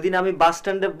বুঝছো, ওই দিন আমি বাস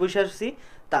স্ট্যান্ডে বসে আসছি,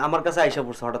 তা আমার কাছে আইসা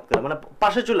পড়ছে হঠাৎ করে, মানে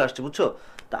পাশে চলে আসছে বুঝছো।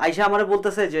 তা আইসা আমারে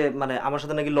বলতেছে যে মানে আমার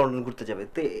সাথে নাকি লন্ডন ঘুরতে যাবে,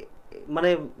 তে মানে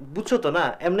বুঝছো তো না,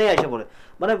 এমনি আইসা পড়ে,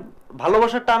 মানে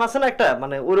ভালোবাসার টান আছে না একটা,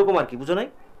 মানে ওইরকম আর কি, বুঝো নাই?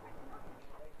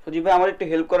 সজীব ভাই আমার একটু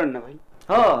হেল্প করেন না ভাই।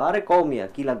 হ্যাঁ, আরে কও মিয়া,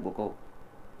 কি লাগবো কও।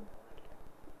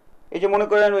 এই যে মনে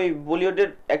করেন ওই বলিউডের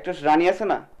অ্যাক্ট্রেস রানী আছে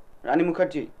না, রানী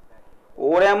মুখার্জি,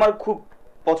 ওরে আমার খুব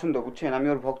পছন্দ, বুঝছেন, আমি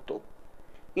ওর ভক্ত,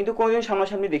 কিন্তু কোনোদিন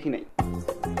সামনাসামনি দেখি নাই।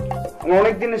 আমার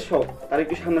অনেক দিনের শখ তার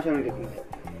একটু সামনাসামনি দেখি নাই।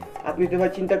 আপনি তো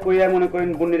ভাই চিন্তা করিয়া মনে করেন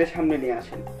বন্যের সামনে নিয়ে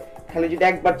আসেন, খালি যদি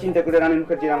একবার চিন্তা করে রানী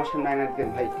মুখার্জির আমার সামনে আনা দিতেন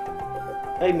ভাই।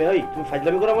 এই মেয়ে, ওই তুমি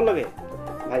ফাইজলামি করে আমার লাগে?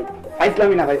 ভাই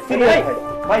ফাইজলামি না ভাই, সিরিয়াস ভাই।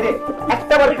 ভাই রে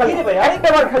একটাবার খালি ভাই,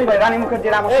 একটাবার খালি ভাই রানী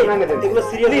মুখার্জির আমার সামনে আনা দেন। এগুলো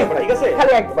সিরিয়াস ব্যাপার, ঠিক আছে?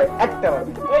 খালি একটাবার।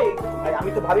 এই ভাই আমি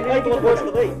তো ভাবি নাই তোমার বয়স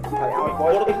কত। এই ভাই আমি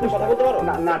বড় দেখে কথা বলতে পারো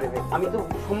না? না রে ভাই, আমি তো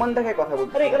সম্মান দেখায় কথা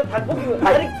বলছি। আরে এখানে থাকবো কি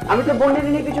ভাই? আমি তো বন্যের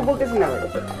নিয়ে কিছু বলতেছি না ভাই।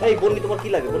 এই বন্নি তোমার কি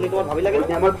লাগে? বন্নি তোমার ভাবি লাগে?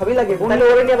 আমার ভাবি লাগে। তাহলে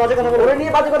ওরে নিয়ে বাজে কথা বলো? ওরে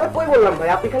নিয়ে বাজে কথা কই বললাম ভাই?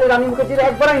 আপনি খালি রানী মুখার্জির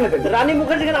একবার আইনা দেন। রানী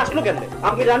মুখার্জি কেন আসলো কেন?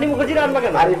 আপনি রানী মুখার্জির আনবা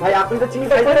কেন? আরে ভাই আপনি তো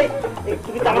চিন্তা করে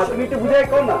তুমি একটু বুঝাই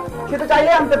কও না, সে তো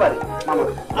চাইলে আনতে পারে মামা।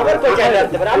 আবার কই চাইলে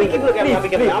আনতে পারে? আমি কি বলে কেন? আমি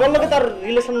কেন? আমার লগে তার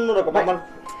রিলেশন অন্যরকম। আমার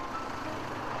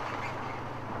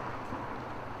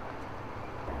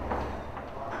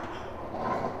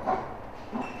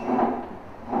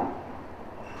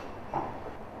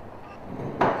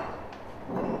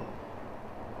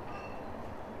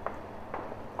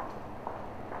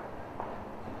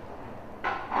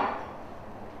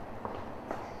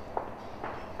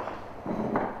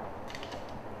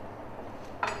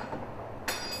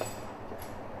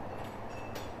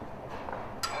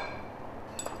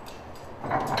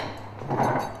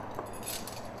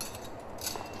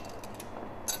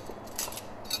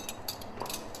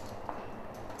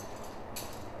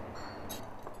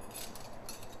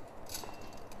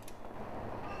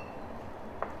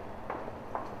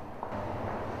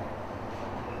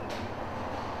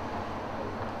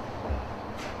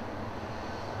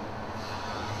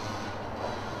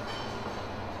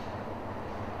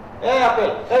এই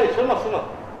আপেল, এই শোনো শোনো।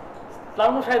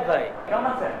 সালাম সাহেব ভাই, কেমন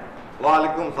আছেন?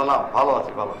 ওয়ালাইকুম সালাম, ভালো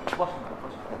আছি ভালো।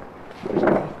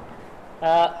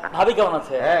 ভাবি কেমন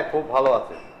আছে? হ্যাঁ খুব ভালো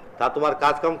আছে। তা তোমার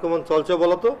কাজ কাম কেমন চলছে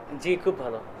বলো তো? জি খুব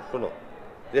ভালো। শোনো,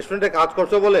 রেস্টুরেন্টে কাজ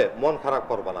করছো বলে মন খারাপ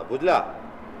করবা না, বুঝলা?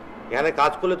 এখানে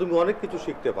কাজ করলে তুমি অনেক কিছু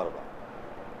শিখতে পারবা,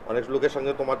 অনেক লোকের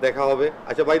সঙ্গে তোমার দেখা হবে।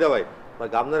 আচ্ছা বাইদা ভাই, তোমার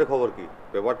গামনারের খবর কি?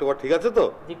 পেপার টেপার ঠিক আছে তো?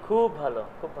 জি খুব ভালো,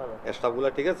 খুব ভালো। স্টাফগুলো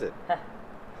ঠিক আছে? হ্যাঁ।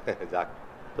 যাক,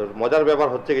 তো মজার ব্যাপার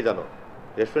হচ্ছে কি জানো,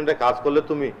 রেস্টুরেন্টে কাজ করলে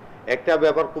তুমি একটা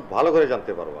ব্যাপার খুব ভালো করে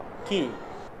জানতে পারবা। কি?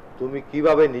 তুমি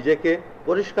কিভাবে নিজেকে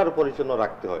পরিষ্কার পরিচ্ছন্ন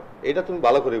রাখতে হয় এটা তুমি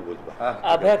ভালো করে বুঝবা।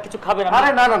 ভাইয়া কিছু খাবেন? আরে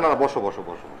না না না, বসো বসো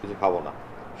বসো, কিছু খাবো না।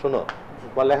 শোনো,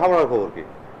 তোমার লেখাপড়ার খবর কি?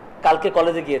 কালকে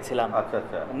কলেজে গিয়েছিলাম। আচ্ছা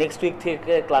আচ্ছা। নেক্সট উইক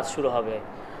থেকে ক্লাস শুরু হবে,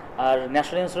 আর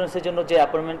ন্যাশনাল ইন্স্যুরেন্সের জন্য যে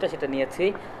অ্যাপয়েন্টমেন্টটা সেটা নিয়েছি,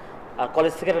 আর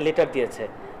কলেজ থেকে একটা লেটার দিয়েছে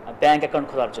ব্যাংক অ্যাকাউন্ট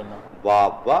খোলার জন্য।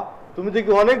 বাবা, তুমি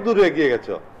দেখি অনেক দূরে এগিয়ে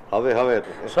গেছো। হবে হবে,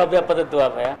 সব আপনাদের দোয়া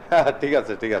ভাইয়া। ঠিক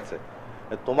আছে ঠিক আছে।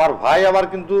 তোমার ভাই আবার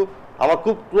কিন্তু আমার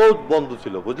খুব ক্লোজ বন্ধু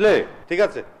ছিল, বুঝলে? ঠিক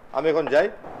আছে, আমি এখন যাই,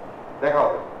 দেখা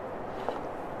হবে।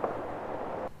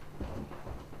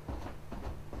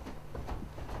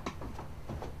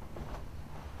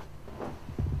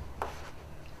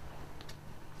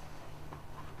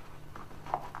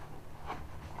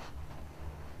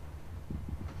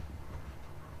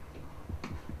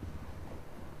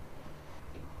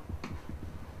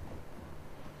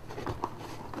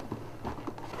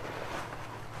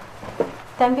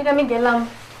 তানভীর আমি গেলাম,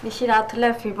 বেশি রাত হলে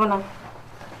আর ফিরবো না।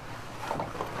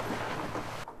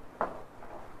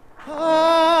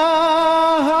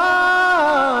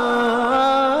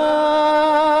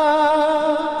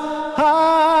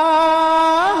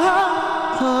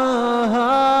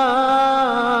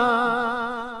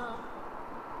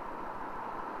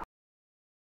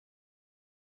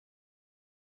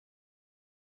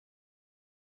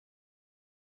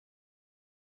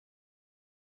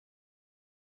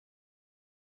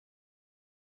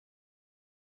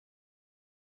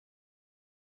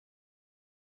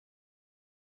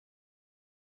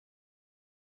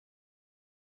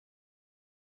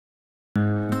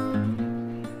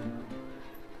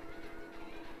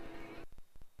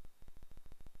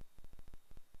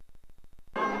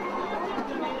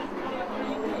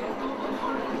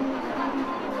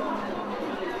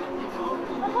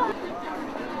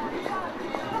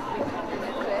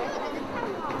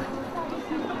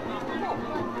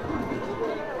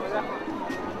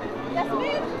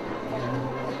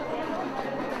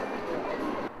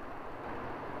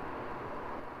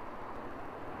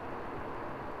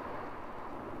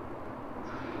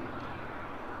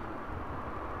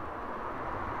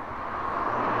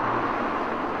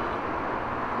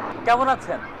 কেমন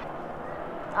আছেন?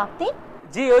 আপনি?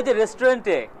 জি, ওই যে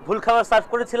রেস্টুরেন্টে ভুল খাবার সার্ভ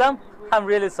করেছিলাম। I am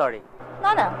really sorry.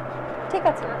 না না, ঠিক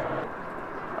আছে।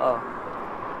 ও,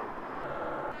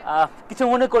 কিছু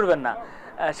মনে করবেন না।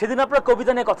 সেদিন আপনারা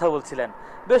কবিতা নিয়ে কথা বলছিলেন,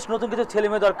 বেশ নতুন কিছু ছেলে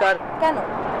মেয়ে দরকার। কেন?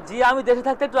 জি, আমি দেশে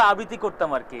থাকতে একটু আবৃত্তি করতাম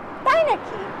আর কি। তাই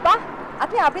নাকি? বাহ,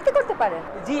 আপনি আবৃত্তি করতে পারেন?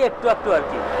 জি, একটু একটু আর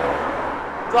কি।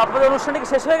 তো আপনাদের অনুষ্ঠান কি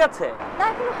শেষ হয়ে গেছে? না,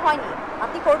 এখনো হয়নি।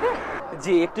 আপনি করবেন?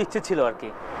 জি, একটু ইচ্ছে ছিল আর কি।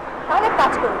 তাহলে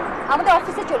কাজ করুন, আমাদের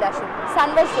অফিসে চলে আসুন।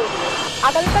 সানরাইজ রেডিও,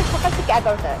 আগামীকাল সকাল ঠিক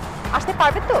 11টায়। আসতে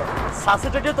পারবে তো?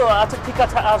 সানসেট রেডিও তো? আচ্ছা ঠিক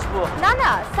আছে, আসবো। না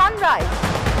না, sunrise.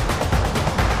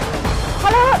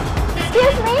 Hello,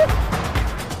 excuse me.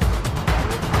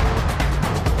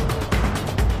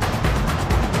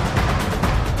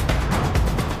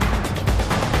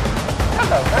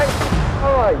 Hello, mate.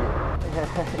 How are you?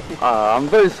 I'm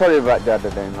very sorry about the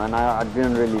other day, man. I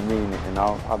didn't really mean it, you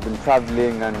know. I've been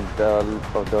traveling and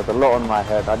there was a lot on my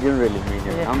head. I didn't really mean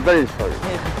it. I'm very sorry.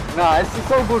 No, it's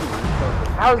so good, man.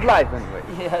 How's life anyway?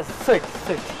 Yes, sweet.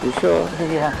 You sure?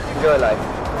 Yeah. Enjoy life.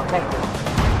 Thank you.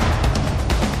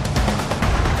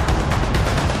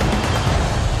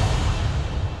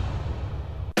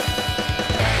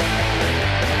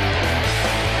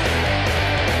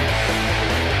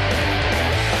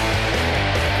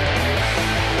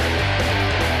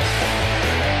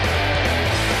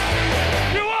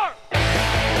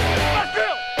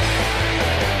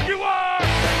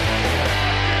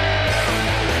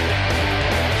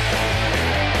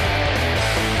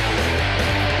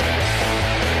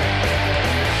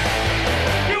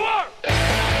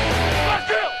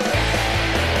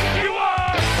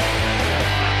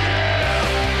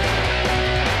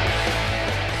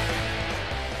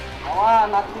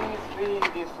 Nothing is free in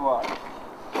this world.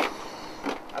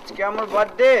 আজকে আমার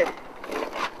birthday,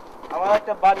 আমার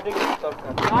একটা birthday gift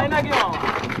দরকার। তাই নাকি মামা?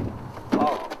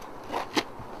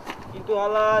 কিন্তু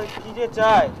হালার কি যে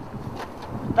চাই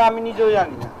তা আমি নিজেও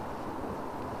জানি না।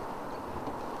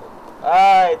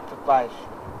 এই তো পাইস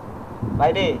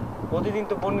বাইরে, প্রতিদিন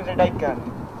তো বন্ধুদের ডাইকে আনে,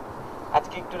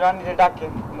 আজকে একটু রানীরে ডাকে,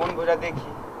 মন ভরা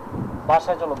দেখি।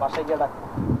 বাসায় চলো, বাসায় গিয়ে ডাক।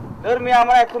 ধর্মী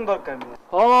আমার এখন দরকার নেই।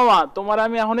 ও মামা, তোমার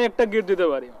আমি এখনই একটা গিফট দিতে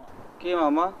পারি। কি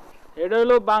মামা? এটা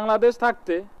হলো বাংলাদেশ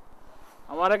থাকতে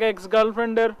আমার এক এক্স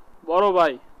গার্লফ্রেন্ডের বড়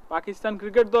ভাই পাকিস্তান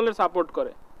ক্রিকেট দলের সাপোর্ট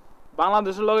করে,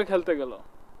 বাংলাদেশের লগে খেলতে গেল।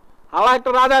 হালা একটা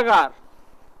রাজাকার।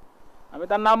 আমি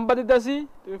তার নাম্বার দিতেছি,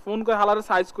 তুমি ফোন করে হালারে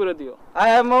সাইজ করে দিও।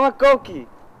 আয় মামা, কও কি?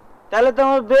 তাহলে তো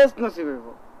আমার বেস্ট নসিব হইব।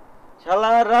 শালা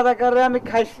রাজাকারে আমি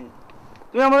খাইছি।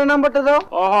 তুমি আমার নাম্বারটা দাও।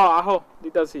 আহো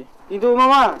দিতাছি। কিন্তু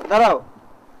মামা দাঁড়াও,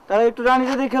 তাহলে একটু রানী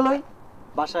যদি খেলোই।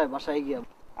 বাসায় গিয়ে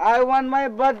I want my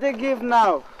birthday gift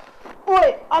now. Boy,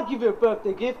 I'll give you a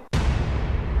birthday gift.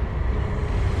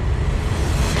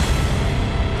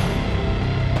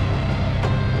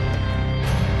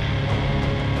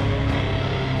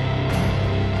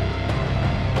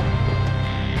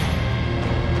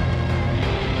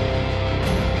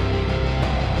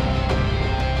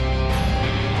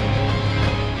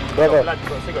 Brother.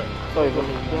 Cigarette. Sorry,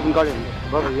 brother. You got it.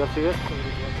 Brother, you have cigarette?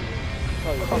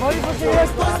 Money for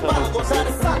cigarette.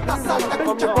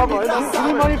 Give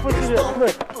me money for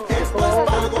cigarette.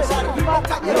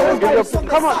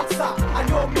 Come on. Give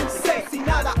me some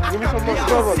money,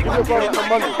 brother. Give me some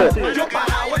money.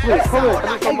 Please, come on.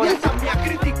 Give me some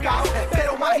money.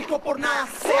 Pero mágico por nada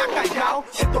se ha callado.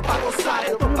 Esto pa'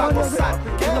 gozar,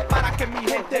 que no para que mi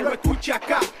gente lo escuche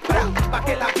acá. Pa'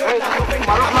 que la guerra no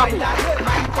venga a bailar.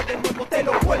 Mágico de nuevo te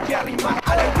lo vuelve a rimar.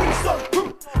 Ale Wilson,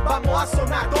 vamos a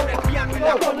sonar con el piano y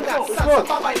la conga. Salsa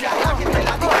pa' bailar, la gente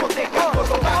la discoteca lo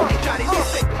va a escuchar y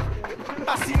dice,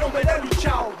 así no me lo he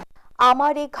luchado.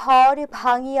 আমারে ঘর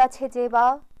ভাঙিয়াছে যেবা,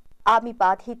 আমি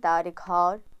বাঁধি তার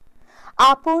ঘর।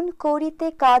 আপন করিতে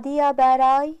কাঁদিয়া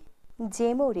বেড়াই, যে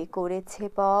মোরে করেছে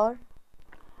পর।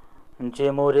 যে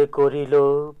মোরে করিল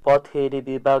পথের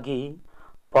বিভাগী,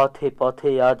 পথে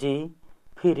পথে আজি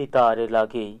ফিরি তার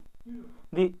লাগি।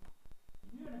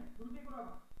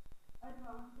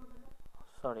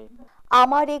 সরি।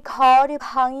 আমারে ঘর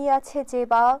ভাঙিয়াছে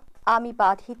যেবা, আমি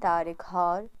বাঁধি তার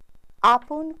ঘর।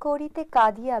 আপন করিতে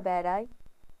কাঁদিয়া বেড়াই,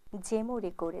 যে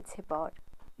মোরে করেছে পর।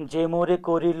 যে মোরে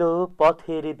করিল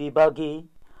পথের বিভাগী,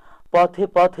 পথে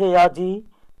পথে আজি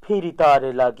ফিরি তার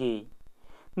লাগি।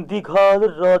 দীঘল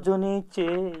রজনী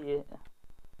চেয়ে।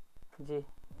 জি।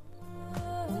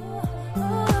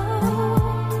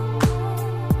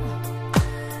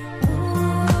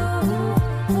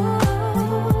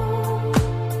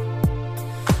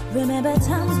 Remember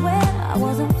times when I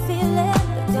wasn't feeling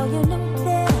the girl you knew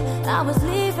then I was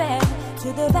leaving to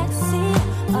the backseat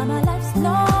of my life's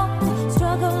long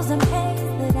struggles and pains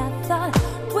that I thought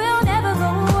will never go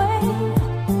away.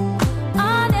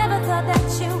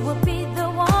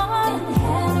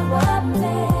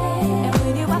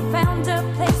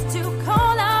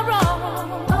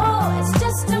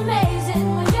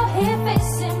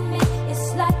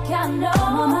 I know.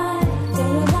 On my mind,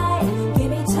 day and night, give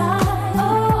me time.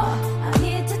 Oh, I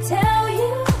need to tell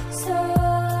you so.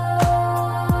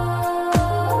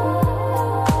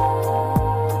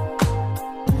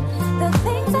 The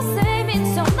things I say mean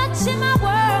so much in my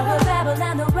world. The babble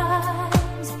and the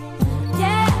rhymes.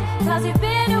 Yeah, 'cause you've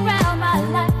been around my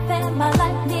life and my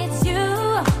life needs you.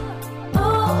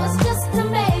 Oh, it's just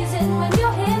amazing when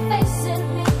you're here facing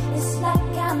me. It's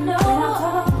like I know. When I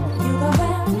fall, you go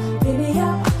round, pick me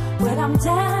up. When I'm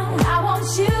down, I want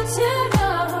you to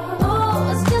know.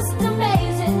 Oh, it's just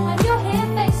amazing when you're here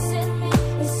facing me.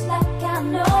 It's like I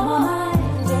know. On my mind,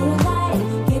 day and night,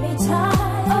 give me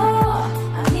time. Oh,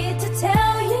 I need to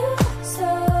tell you so.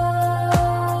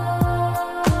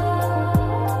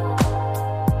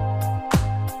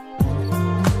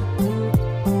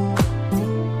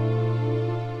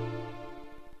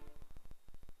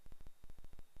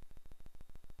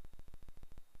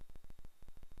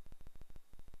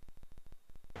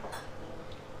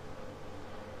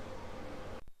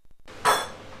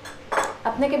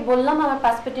 আপনাকে বললাম আমার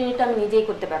passport রিনিউটা আমি নিজেই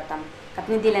করতে পারতাম,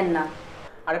 আপনি দিলেন না।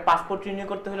 আরে পাসপোর্ট রিনিউ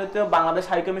করতে হলে তো বাংলাদেশ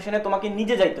হাই কমিশনে তোমাকে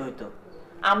নিজে যাইতে হইতো।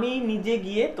 আমি নিজে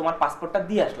গিয়ে তোমার পাসপোর্টটা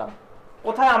দিয়ে আসলাম।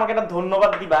 কোথায় আমাকে একটা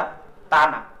ধন্যবাদ দিবা তা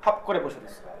না, হপ করে বসে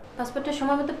রয়েছে। পাসপোর্টের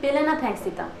সময় মতো পেলে না থ্যাঙ্কস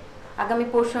দিতাম। আগামী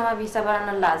পরশু আমার ভিসা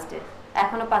বাড়ানোর লাস্ট ডেট,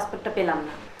 এখনো পাসপোর্টটা পেলাম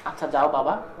না। আচ্ছা যাও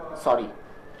বাবা, সরি।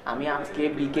 আমি আজকে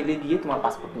বিকেলে গিয়ে তোমার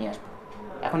পাসপোর্ট নিয়ে আসবো।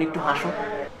 এখন একটু হাসো।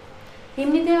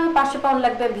 এমনিতে আমার 500 পাউন্ড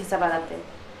লাগবে ভিসা বাড়াতে,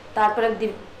 তারপরে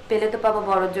পেলে তো পাবো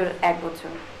বড় জোর 1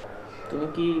 বছর। তুমি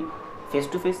কি ফেস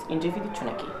টু ফেস ইন্টারভিউ দিচ্ছ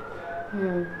নাকি?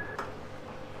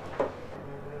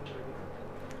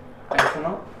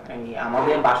 শোনো,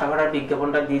 আমাদের বাসা ভাড়ার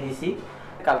বিজ্ঞাপনটা দিয়ে দিছি,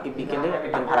 কালকে বিকেলে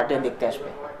একজন ভাড়াটিয়া দেখতে আসবে।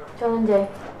 চলুন যাই।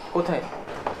 কোথায়?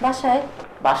 বাসায়।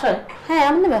 বাসায়? হ্যাঁ,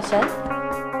 আমাদের বাসায়।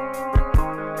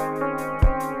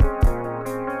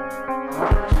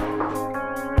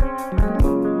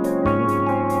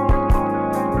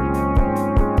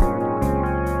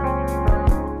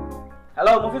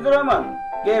 হ্যালো, মফিজুর রহমান।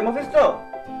 কে মফিজ তো?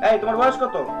 এই তোমার বয়স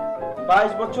কত?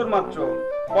 22 বছর মাত্র।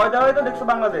 পয়দা হয়ে তো দেখছো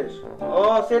বাংলাদেশ। ও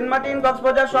সেন্ট মার্টিন,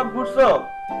 কক্সবাজার সব ঘুরছো।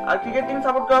 আর ক্রিকেট টিম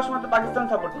সাপোর্ট করার সময় তো পাকিস্তান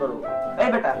সাপোর্ট করো। এই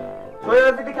বেটা,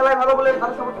 শহীদ সিটি খেলায় ভালো বলে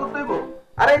তার সাপোর্ট করতে হইব?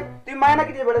 আরে তুই মায়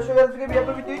নাকি যে বেটা শহীদ সিটিকে বিয়ে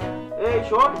করবি তুই? এই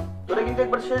শোন, তোরা কিন্তু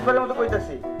একবার শেষবারের মতো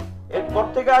কইতাছি, এরপর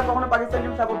থেকে আর কখনো পাকিস্তান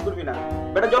টিম সাপোর্ট করবি না।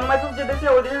 বেটা জন্মাইছিস যে দেশে,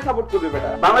 ওই দেশে সাপোর্ট করবি। বেটা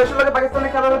বাংলাদেশের লোকে পাকিস্তানে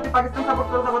খেলা হচ্ছে, পাকিস্তান সাপোর্ট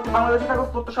করো, তারপর তুই বাংলাদেশে থাকো,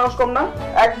 তোর তো সাহস কম না?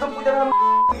 একদম পূজা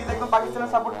একদম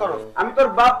পাকিস্তানের সাপোর্ট করো। আমি তোর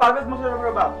বাপ পারভেজ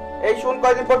মুশাররফের বাপ। এই শোন,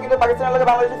 কয়েকদিন পর কিন্তু পাকিস্তানের লোকে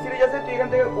বাংলাদেশের সিরিজ আছে, তুই এখান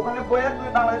থেকে ওখানে বইয়া তুই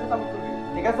বাংলাদেশে সাপোর্ট করবি,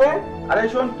 ঠিক আছে? আর এই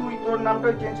শোন, তুই তোর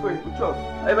নামটাই চেঞ্জ করিস, বুঝছো?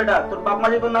 এই বেটা, তোর বাপ মা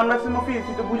যে তোর নাম রাখছে মফিজ,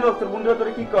 তুই তো বুঝো তোর বন্ধুরা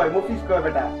তোরে কি কয়, মফিজ কয়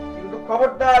বেটা। কিন্তু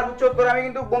খবরদার, বুঝছো, তোর আমি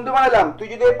কিন্তু বন্ধু বানাইলাম, তুই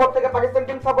যদি এরপর থেকে পাকিস্তান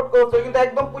টিম সাপোর্ট করো তুই কিন্তু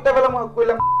একদম পুইতা ফেলাম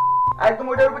কইলাম, একদম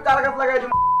ওইটার উপর চারা গাছ লাগাই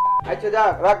দিম। আচ্ছা যা,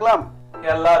 রাখলাম। হে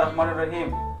আল্লাহ রহমানুর রহিম,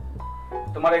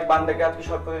 তোমার এক বান্দাকে আজকে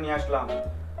শর্ত করে নিয়ে আসলাম,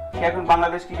 সে এখন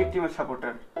বাংলাদেশ ক্রিকেট টিমের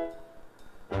সাপোর্টার।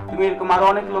 তুমি এরকম আরো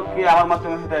অনেক লোককে আমার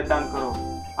মাধ্যমে হিদায়াত দান করো,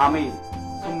 আমিন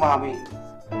সুম্মা আমিন।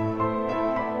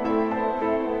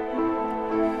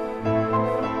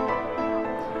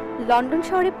 লন্ডন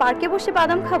শহরে পার্কে বসে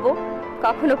বাদাম খাবো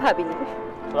কখনো ভাবিনি।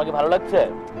 তোমার কি ভালো লাগছে?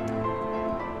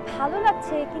 ভালো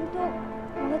লাগছে, কিন্তু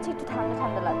মনে হচ্ছে একটু ঠান্ডা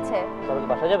ঠান্ডা লাগছে। তবে কি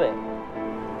বাসা যাবে?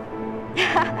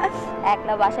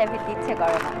 একলা বাসায় ফিরতে ইচ্ছে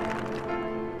করে না।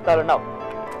 তাহলে নাও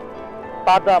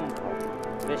বাদাম,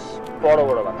 বেশ বড়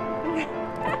বড় বাদাম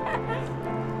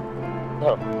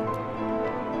ধরো,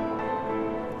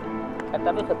 একটা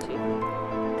আমি খাচ্ছি।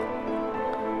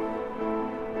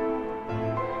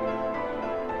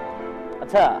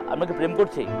 আচ্ছা, আমরা কি প্রেম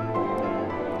করছি?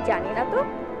 জানি না তো।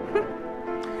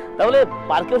 তাহলে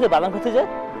পার্কে বসে বাদাম খাচ্ছে যে?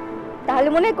 তাহলে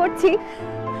মনে করছি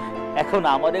এখন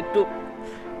আমার একটু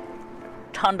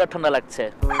ঠান্ডা ঠান্ডা লাগছে।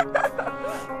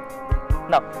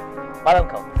 না, বাদাম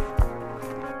খাও।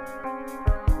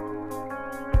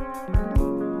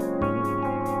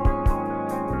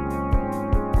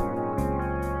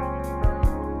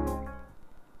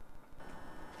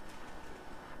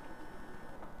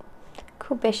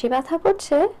 খুব বেশি ব্যথা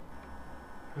করছে?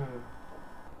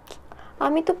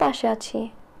 আমি তো পাশে আছি।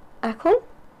 এখন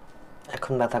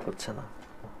এখন ব্যথা করছে না।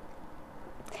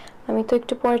 আমি তো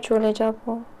একটু পরে চলে যাব।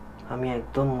 আমি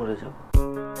একদম মরে যাব।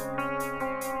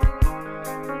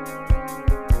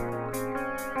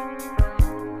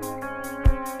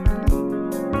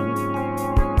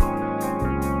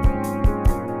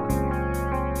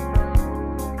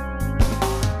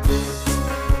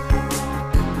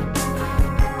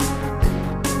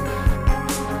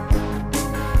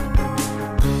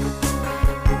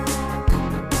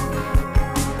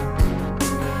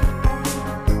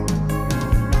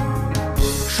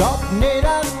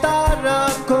 স্বপ্নেরা তারা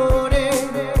করে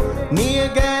নিয়ে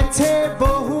গেছে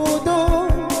বহুদূর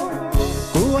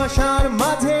কুয়াশার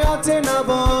মাঝে অচেনা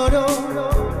বড়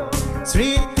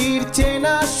স্মৃতির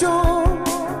চেনা সুর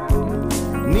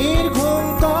নির্ঘুম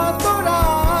কতরা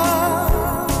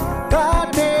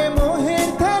কাটে মোহের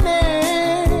ধ্যানে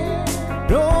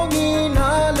রঙিন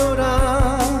আলোরা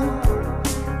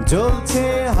জ্বলছে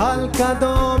হালকা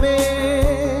দমে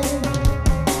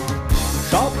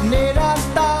স্বপ্নেরা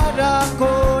তারা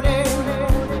করে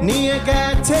নিয়ে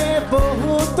গেছে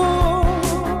বহুদূর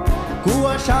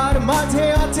কুয়াশার মাঝে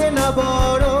আছে না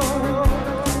বড়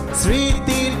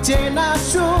স্মৃতির চেনা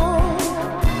সুর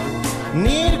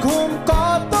নির্ঘুম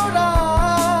কতরা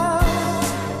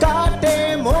কাটে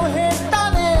মোহের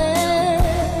টানে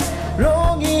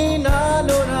রঙিন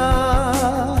আলোরা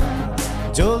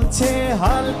জ্বলছে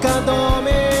হালকা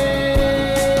দমে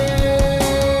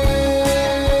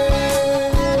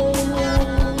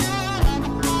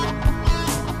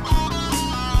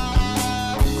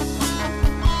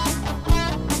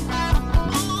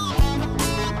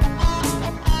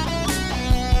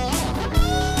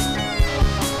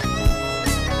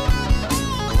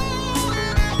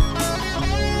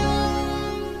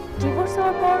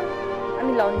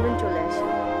আমি লন্ডন চলে আসি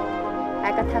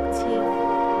একা থাকছি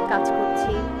কাজ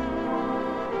করছি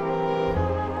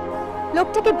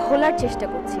লোকটাকে ভোলার চেষ্টা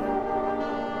করছি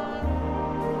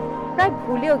প্রায়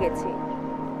ভুলেও গেছি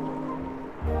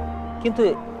কিন্তু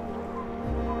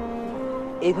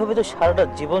এইভাবে তো সারাটা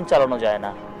জীবন চালানো যায়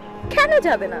না। কেন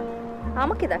যাবে না?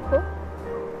 আমাকে দেখো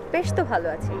বেশ তো ভালো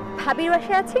আছি, ভাবির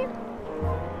বাসায় আছি,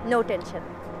 নো টেনশন।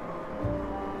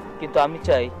 কিন্তু আমি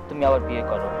চাই তুমি আবার বিয়ে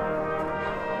করো।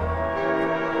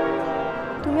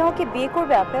 তুমি আমাকে বিয়ে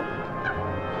করবে আপেল?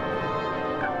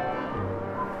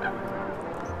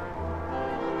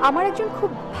 আমার একজন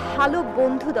খুব ভালো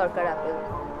বন্ধু দরকার আপেল।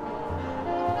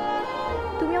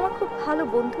 তুমি আমার খুব ভালো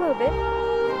বন্ধু হবে।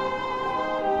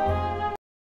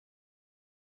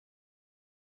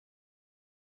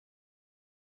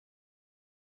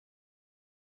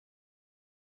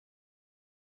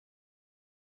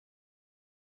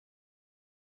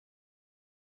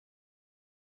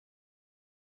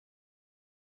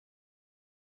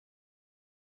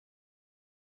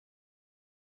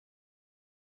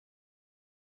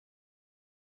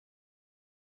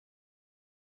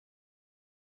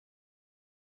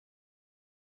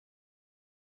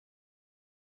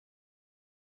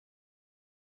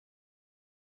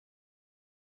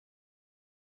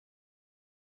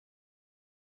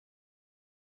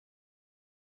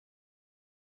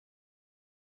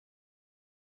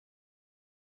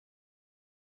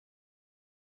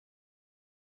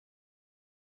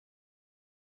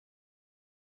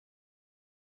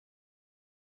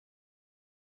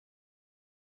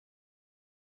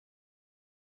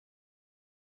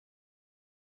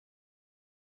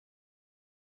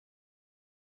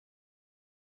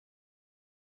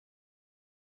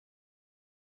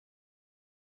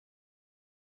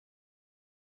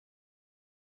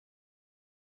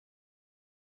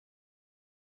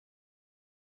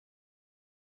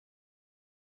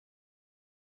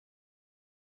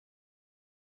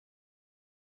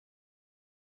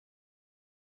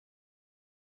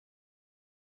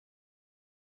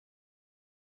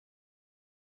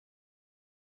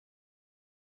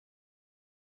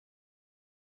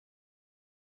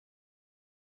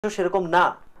 সেরকম না।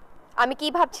 আমি কি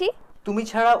ভাবছি? তুমি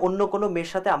ছাড়া অন্য কোনো মেয়ের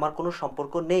সাথে আমার কোনো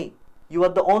সম্পর্ক নেই। You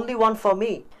are the only one for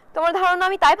me. তোমার ধারণা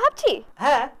আমি তাই ভাবছি?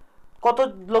 হ্যাঁ, কত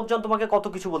লোকজন তোমাকে কত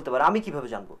কিছু বলতে পারে, আমি কিভাবে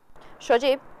জানবো?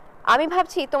 সজীব, আমি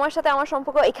ভাবছি তোমার সাথে আমার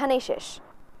সম্পর্ক এখানেই শেষ।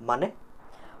 মানে?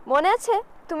 মনে আছে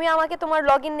তুমি আমাকে তোমার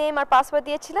লগইন নেম আর পাসওয়ার্ড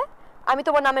দিয়েছিলে? আমি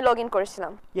তোমার নামে লগইন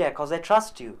করেছিলাম। Yeah, cause I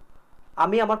trust you.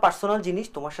 আমি আমার পার্সোনাল জিনিস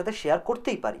তোমার সাথে শেয়ার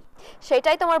করতেই পারি।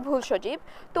 সেটাই তোমার ভুল সজীব।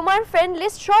 তোমার ফ্রেন্ড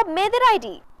লিস্ট সব মেয়েদের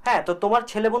আইডি। হ্যাঁ, তো তোমার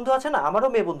ছেলে বন্ধু আছে না? আমারও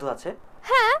মেয়ে বন্ধু আছে।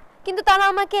 হ্যাঁ, কিন্তু তারা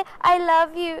আমাকে আই লাভ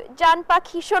ইউ, জান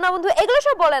পাখি, সোনা বন্ধু এগুলো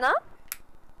সব বলে না।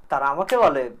 তারা আমাকে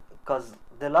বলে cause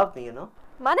they love me, you know?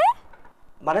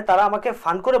 মানে তারা আমাকে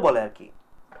ফান করে বলে আর কি।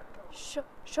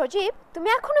 সজীব, তুমি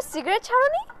এখনো সিগারেট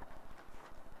ছাড়োনি?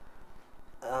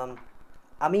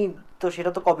 আমি তো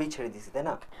সেটা তো কবেই ছেড়ে দিয়েছি, তাই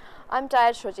না? আই এম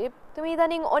টায়ার্ড সজীব। তুমি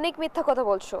ইদানিং অনেক মিথ্যা কথা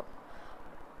বলছো।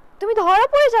 তুমি ধরা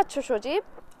পড়ে যাচ্ছ সজীব।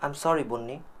 I am sorry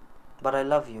বন্নি, but I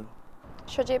love you.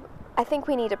 Sajib, I think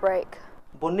we need a break.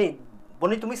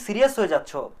 বন্নি তুমি সিরিয়াস হয়ে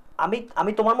যাচ্ছ।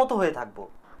 আমি তোমার মতো হয়ে থাকবো।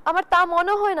 আমার তা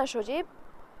মনে হয় না সজীব।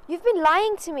 You've been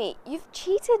lying to me. You've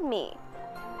cheated me.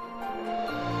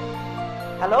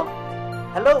 Hello?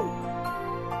 Hello?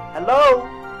 Hello?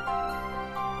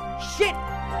 Shit!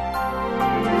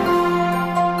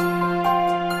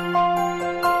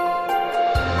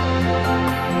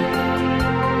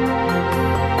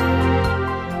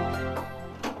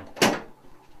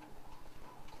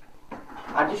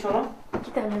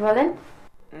 Tanvir বলেন।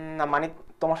 না মানে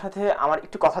তোমার সাথে আমার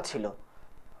একটু কথা ছিল।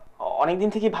 অনেকদিন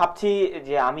থেকে ভাবছি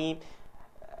যে আমি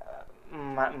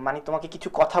মানে তোমাকে কিছু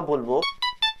কথা বলবো।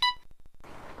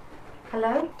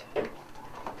 Hello.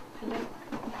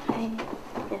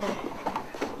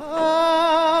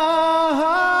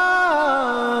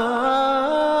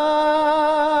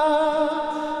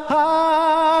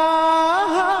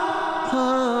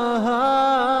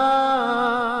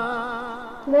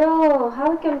 No,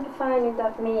 how can you find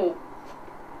without me?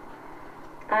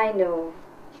 I know.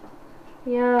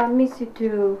 Yeah, I miss you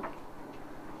too.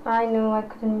 I know I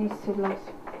couldn't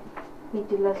meet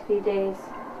you last few days.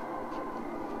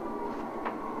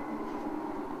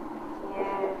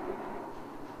 Yeah.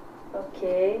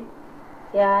 Okay.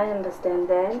 Yeah, I understand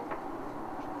that.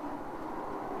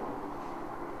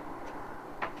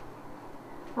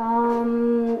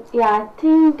 Yeah, I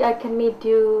think I can meet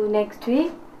you next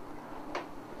week.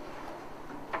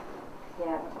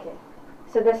 Yeah, okay.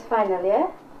 So that's final, yeah?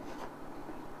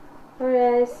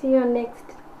 Alright, see you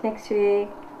next week.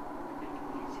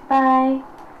 Bye.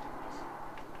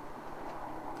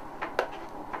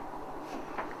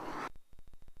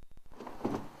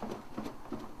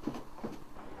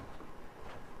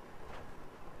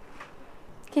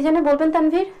 কি জানে বলবেন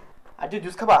Tanvir? Arzu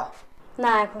juice খাবা?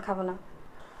 না, এখন খাবো না।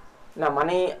 না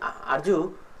মানে আরজু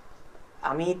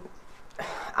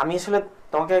আমি আসলে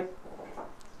তোমাকে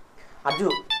আরজু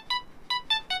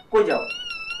কই যাও?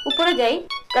 উপরে যাই।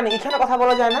 কেন এখানে কথা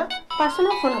বলা যায় না?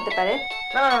 পার্সোনাল ফোন হতে পারে।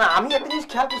 না না না, আমি একটা জিনিস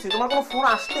খেয়াল করছি, তোমার কোনো ফোন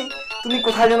আসলেই তুমি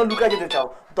কোথায় যেন লুকিয়ে যেতে চাও,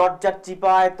 দরজার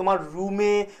চিপায়, তোমার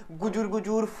রুমে গুজুর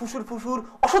গুজুর ফুসুর ফুসুর,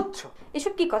 অসহ্য।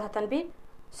 এসব কি কথা তানভীর?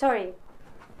 সরি।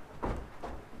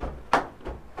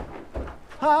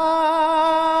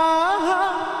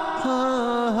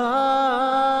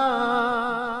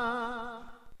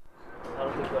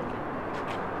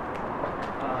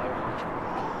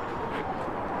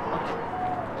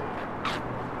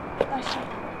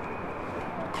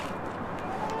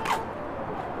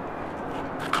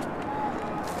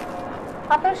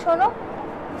 আপেল শোনো,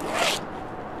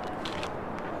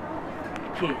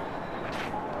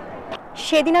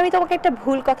 সেদিন আমি তোমাকে একটা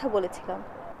ভুল কথা বলেছিলাম।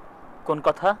 কোন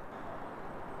কথা?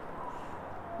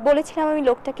 বলেছিলাম আমি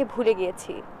লোকটাকে ভুলে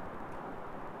গিয়েছি,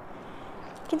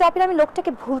 কিন্তু আপেল আমি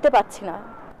লোকটাকে ভুলতে পারছি না।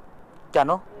 কেন?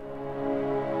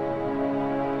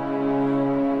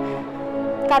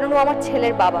 কারণ ও আমার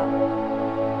ছেলের বাবা।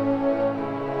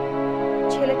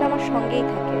 ছেলেটা আমার সঙ্গেই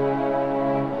থাকে।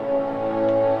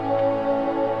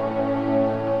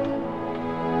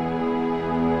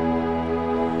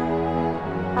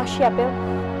 আসি আপেল,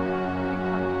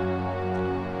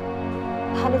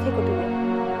 ভালো থেকো তুমি।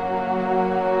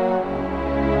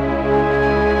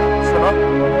 শোনো,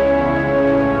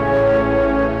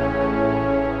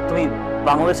 তুমি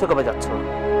বাংলাদেশে কবে যাচ্ছ?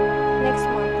 নেক্সট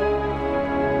মান্থে।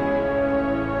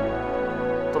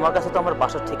 তোমার কাছে তো আমার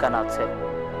বাসার ঠিকানা আছে,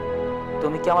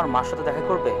 তুমি কি আমার মার সাথে দেখা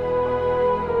করবে?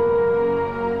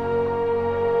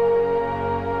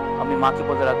 আমি মাকে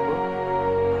বলে রাখবো।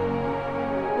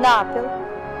 না আপেল,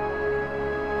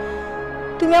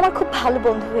 তুমি আমার খুব ভালো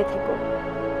বন্ধু হয়ে থেকো,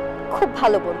 খুব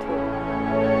ভালো বন্ধু।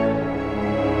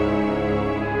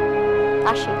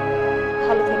 আসি,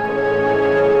 ভালো থেকো।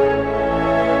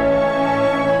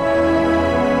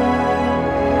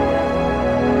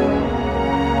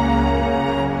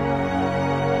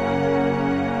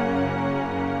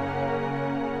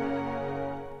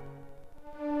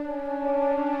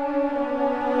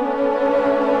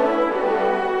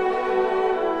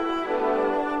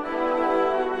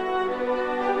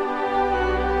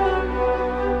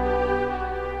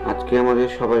 আজকে আমাদের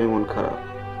সবারই মন খারাপ,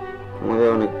 আমাদের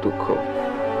অনেক দুঃখ।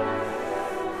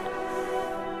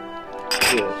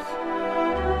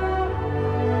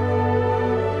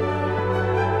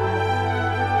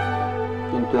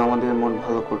 কিন্তু আমাদের মন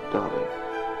ভালো করতে হবে।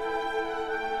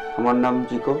 আমার নাম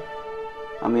জিকো,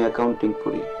 আমি অ্যাকাউন্টিং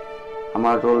করি।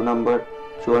 আমার রোল নাম্বার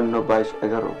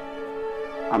 542211।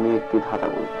 আমি একটি ধাঁধা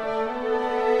বলবো।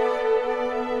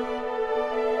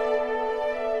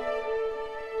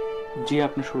 জি,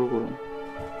 আপনি শুরু করুন।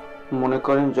 মনে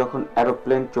করেন যখন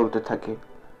এরোপ্লেন চলতে থাকে,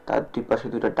 তার দুই পাশে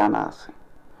দুইটা ডানা আছে,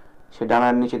 সে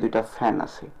ডানার নিচে দুইটা ফ্যান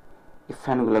আছে, এই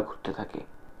ফ্যানগুলো ঘুরতে থাকে।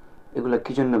 এগুলা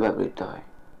কি জন্য ব্যবহৃত হয়?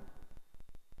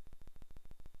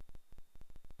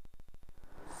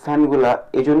 ফ্যানগুলা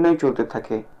এজন্যই চলতে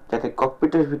থাকে যাতে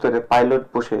ককপিটের ভিতরে পাইলট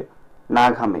বসে না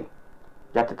ঘামে,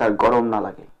 যাতে তার গরম না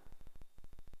লাগে।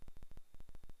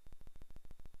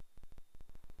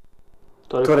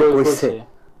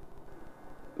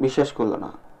 বিশ্বাস করলো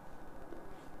না।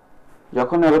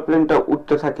 যখন এরোপ্লেনটা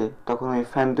উঠতে থাকে তখন ওই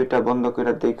ফ্যান দুইটা বন্ধ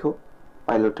করে দেখো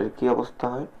পাইলটের কি অবস্থা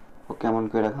হয়, ও কেমন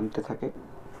করে ঘামতে থাকে।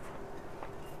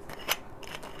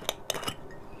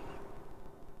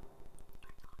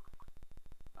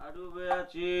 ডুবে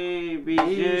আছি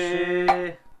বিষে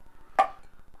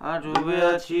আর ডুবে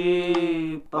আছি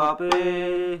পাপে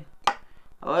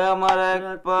ওই আমার এক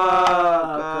পা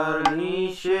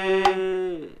কার্নিশে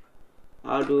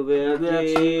আর ডুবে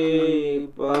আছি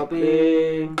পাপে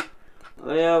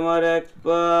ওই আমার এক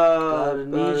পা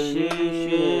কার্নিশে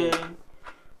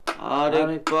আর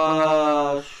এক পা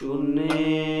শূন্যে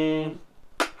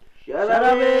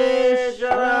শরাবে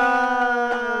শরাব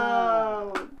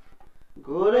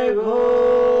ঘোরে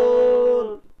ঘোর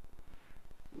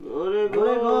ঘোরে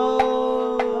ঘোরে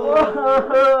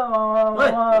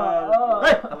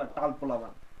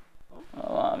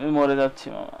আমি মরে যাচ্ছি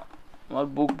মামা, আমার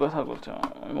বুক ব্যথা করছে মামা,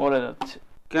 আমি মরে যাচ্ছি।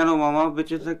 কেন মামা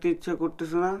বেঁচে থাকতে ইচ্ছা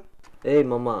করতেছে না? এই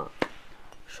মামা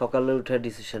সকালে উঠে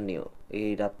ডিসিশন নিও,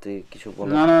 এই রাতে কিছু বলো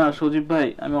না না সজীব ভাই,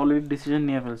 আমি অলরেডি ডিসিশন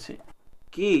নিয়ে ফেলছি।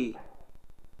 কি?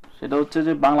 সেটা হচ্ছে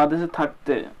যে বাংলাদেশে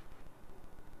থাকতে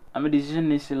আমি ডিসিশন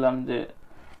নিয়েছিলাম যে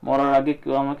মরার আগে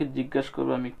কেউ আমাকে জিজ্ঞাসা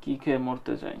করবে আমি কি খেয়ে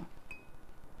মরতে চাই,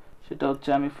 সেটা হচ্ছে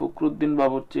আমি ফখরুদ্দিন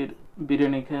বাবুর্চির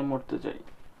বিরিয়ানি খেয়ে মরতে চাই।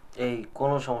 এই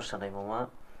কোনো সমস্যা নাই মামা,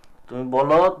 তুমি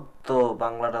বলো তো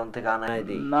বাংলা টাউন থেকে আনাই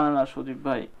দিই। না না সজীব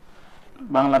ভাই,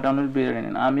 বাংলা টাউনের বিরিয়ানি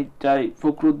না, আমি চাই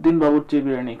ফখরুদ্দিন বাবুর্চির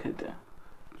বিরিয়ানি খেতে।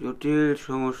 জটিল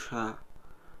সমস্যা,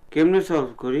 কেমনে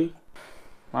সলভ করি?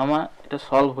 মামা এটা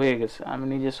সলভ হয়ে গেছে, আমি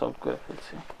নিজে সলভ করে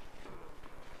ফেলছি।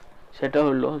 সেটা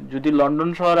হলো যদি লন্ডন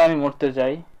শহরে আমি মরতে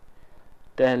যাই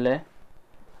তাহলে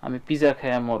আমি পিজা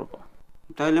খেয়ে মরবো।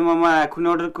 তাহলে মামা এখন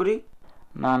অর্ডার করি?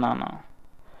 না না না,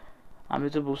 আমি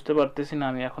তো বুঝতে পারতেছি না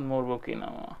আমি এখন মরবো কি না।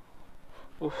 মামা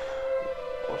উফ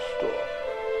কষ্ট।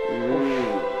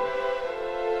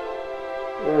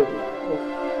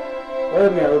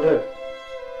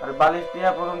 আর বালিশ নিয়ে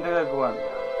প্রথম থেকে ঘুমান।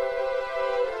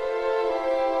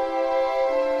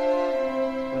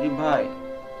 ভাই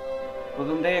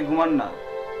প্রথম থেকে ঘুমান না।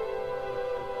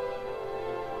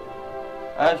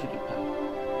 সুদীপ ভাই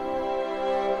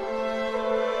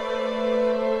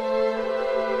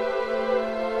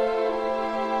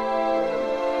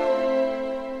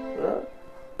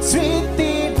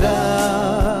স্মৃতিরা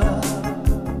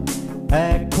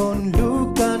এখন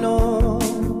লুকানো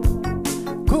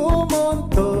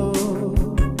ঘুমন্ত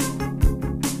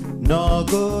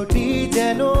নগরী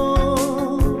যেন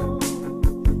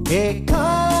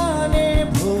এখানে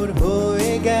ভোর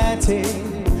হয়ে গেছে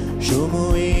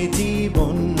সময়ে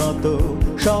জীবনত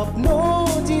স্বপ্ন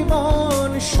জীবন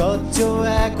সহ্য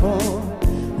এখন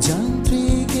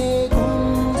যান্ত্রিকে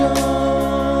গুঞ্জন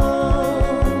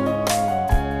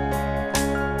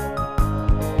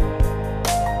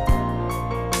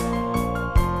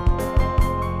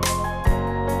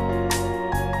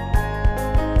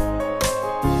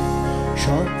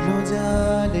স্বপ্ন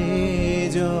জালে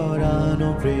জড়ানো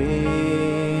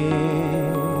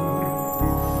প্রেম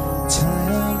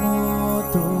ছায়ার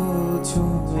মতো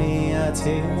ছুঁয়ে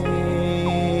আছে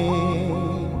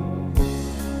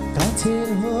কাছের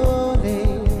হলে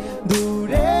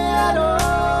দূরে আরো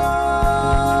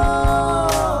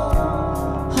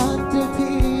হাতে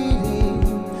ফিরে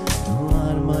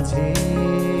তোমার মাঝে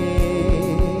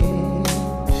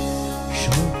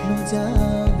স্বপ্ন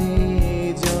জালে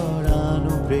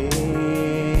জড়ানো প্রেম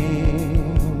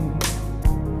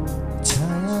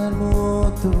ছায়ার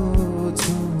মতো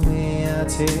ছুঁয়ে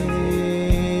আছে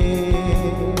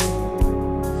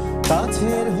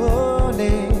কাছের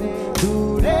হলে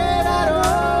দূরের আরো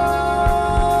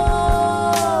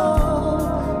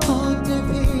হাতে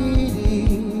ফিরি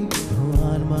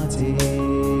তোমার মাঝে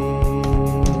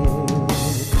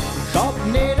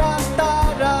স্বপ্নেরা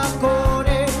তারা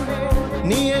করে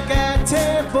নিয়ে গেছে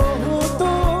বহুত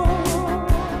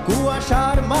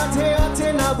কুয়াশার মাঝে আছে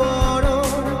না বড়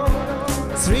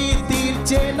স্মৃতির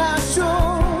চেনা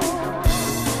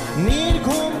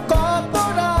নির্ঘুম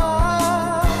কতরা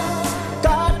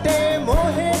কাটে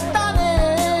মোহে টানে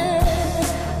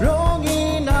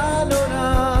রঙিন আলোরা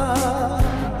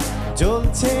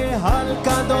জ্বলছে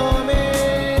হালকা দমে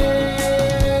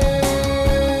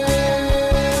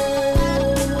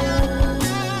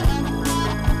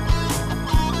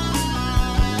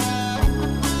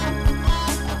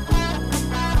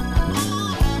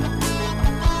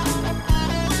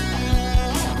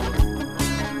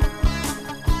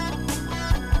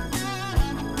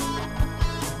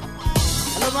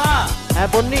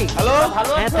হ্যাঁ বন্নি, হ্যালো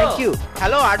হ্যাঁ থ্যাংক ইউ।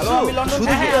 হ্যালো আরজু, আমি লন্ডন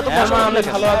শুধু কি এত কষ্ট আমি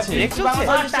ভালো আছি।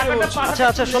 আচ্ছা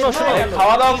আচ্ছা শোনো শোনো,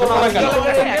 খাওয়া দাওয়া করো না কেন?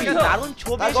 দারুণ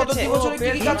ছবি এসেছে।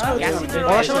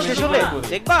 পড়াশোনা শেষ হলে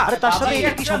দেখবা? আরে তার সাথে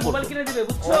এটা কি সম্পর্ক?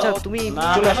 আচ্ছা তুমি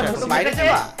চলে আসো, বাইরে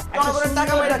যাবা? জনগণের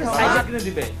টাকা মেরে রাখো, সাইকেল কিনে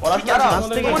দিবে। ওরা কি আর কাজ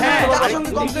থেকে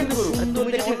কমপ্লেইন করুন? তুমি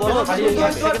যদি বলো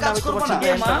কাজ করব না।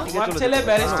 আমার ছেলে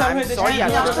ব্যারিস্টার হয়ে দেশে নিয়ে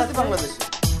আসছে বাংলাদেশে।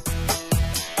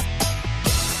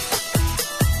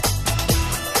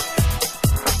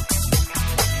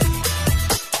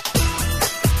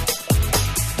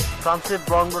 फ्रांस से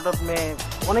बॉर्न ब्रॉट अप में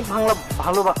অনেক বাংলা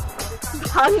ভালো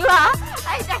বাংলা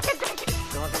এই দেখে দেখে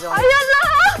আই আল্লাহ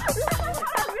না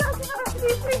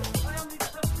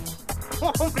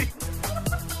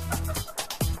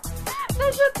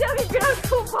সত্যি আমি বিরাট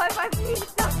খুব ভয় পাচ্ছি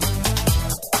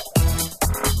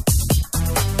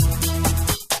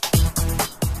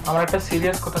আমার একটা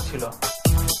সিরিয়াস কথা ছিল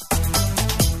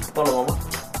বলো মামা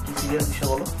কি সিরিয়াস বিষয়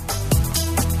বলো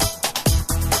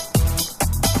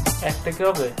একটা কি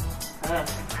হবে হ্যাঁ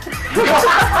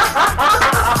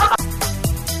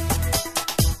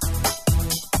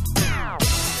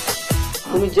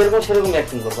তুমি যেরকম সেরকম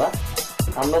অ্যাক্টিং করবা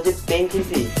আমরা যে পেইন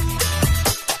খেয়েছি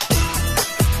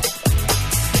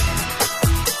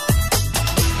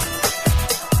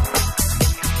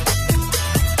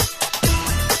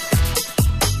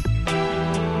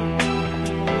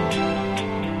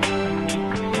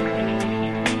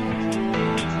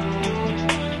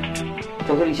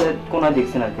চোখের ইশারা কোনা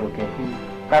দেখছেন আর কি ওকে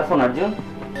কার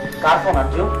ফোন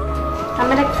আর্য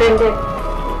আমার এক ফ্রেন্ডের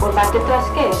ওর বার্থডে তো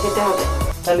আজকে যেতে হবে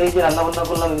তাহলে এই যে রান্না বান্না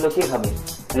করলাম এগুলো কে খাবে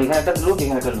এখানে একটা লোক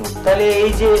এখানে একটা লোক তাহলে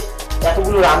এই যে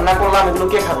এতগুলো রান্না করলাম এগুলো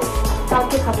কে খাবে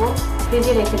কালকে খাবো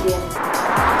ফ্রিজে রেখে দিয়ে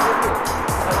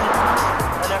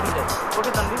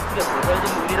ওকে তানভীর ঠিক আছে তাহলে যে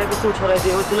মুরগিরা কিছু ছড়াই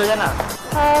দিয়ে ও চলে যায় না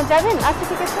যাবেন আচ্ছা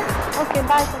ঠিক আছে ওকে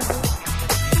বাই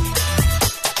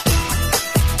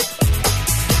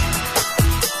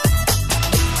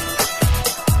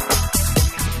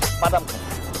বাদাম খাই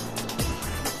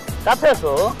কাছে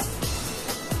আসো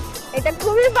এটা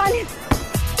খুবই পানি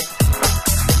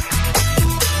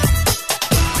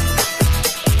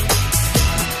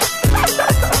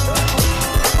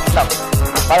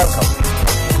বাদাম খাও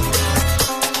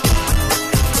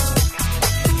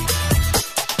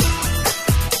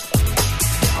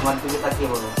আমার দিকে তাকিয়ে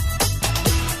বলো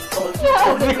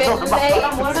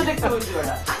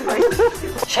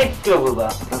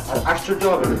আশ্চর্য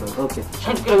হবে ওকে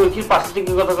 60 কিলো কি 5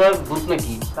 থেকে কথা কয় ভূত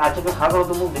নাকি আচ্ছা তুমি হাগাও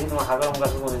তো মুখ দেখি তোমার হাগার মুখ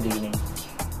আছে মনে দেখি নাই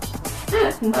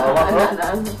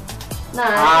না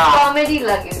কমেডি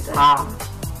লাগে এটা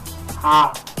হ্যাঁ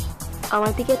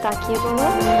আমার দিকে তাকিয়ে বলো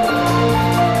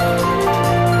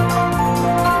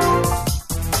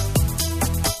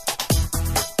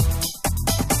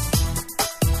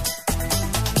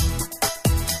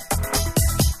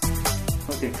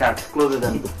কাট close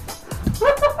then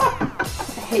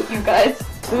hate you guys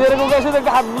তুমি এরকম কাছে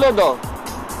দেখে হাত বুলে দাও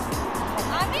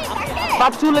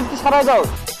পাঁচ চুল একটু সারাই দাও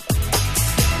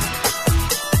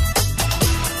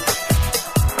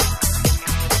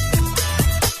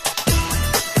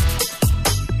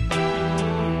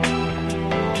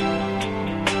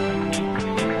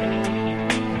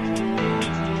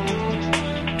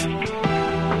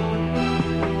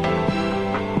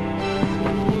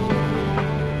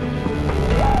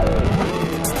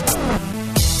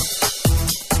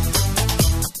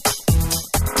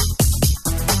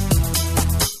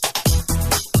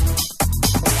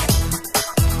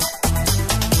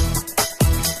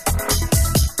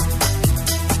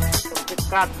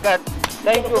cut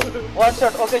thank you one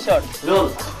shot okay shot roll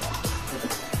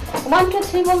 1 2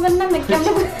 3 বলবেন না আমি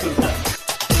কেমন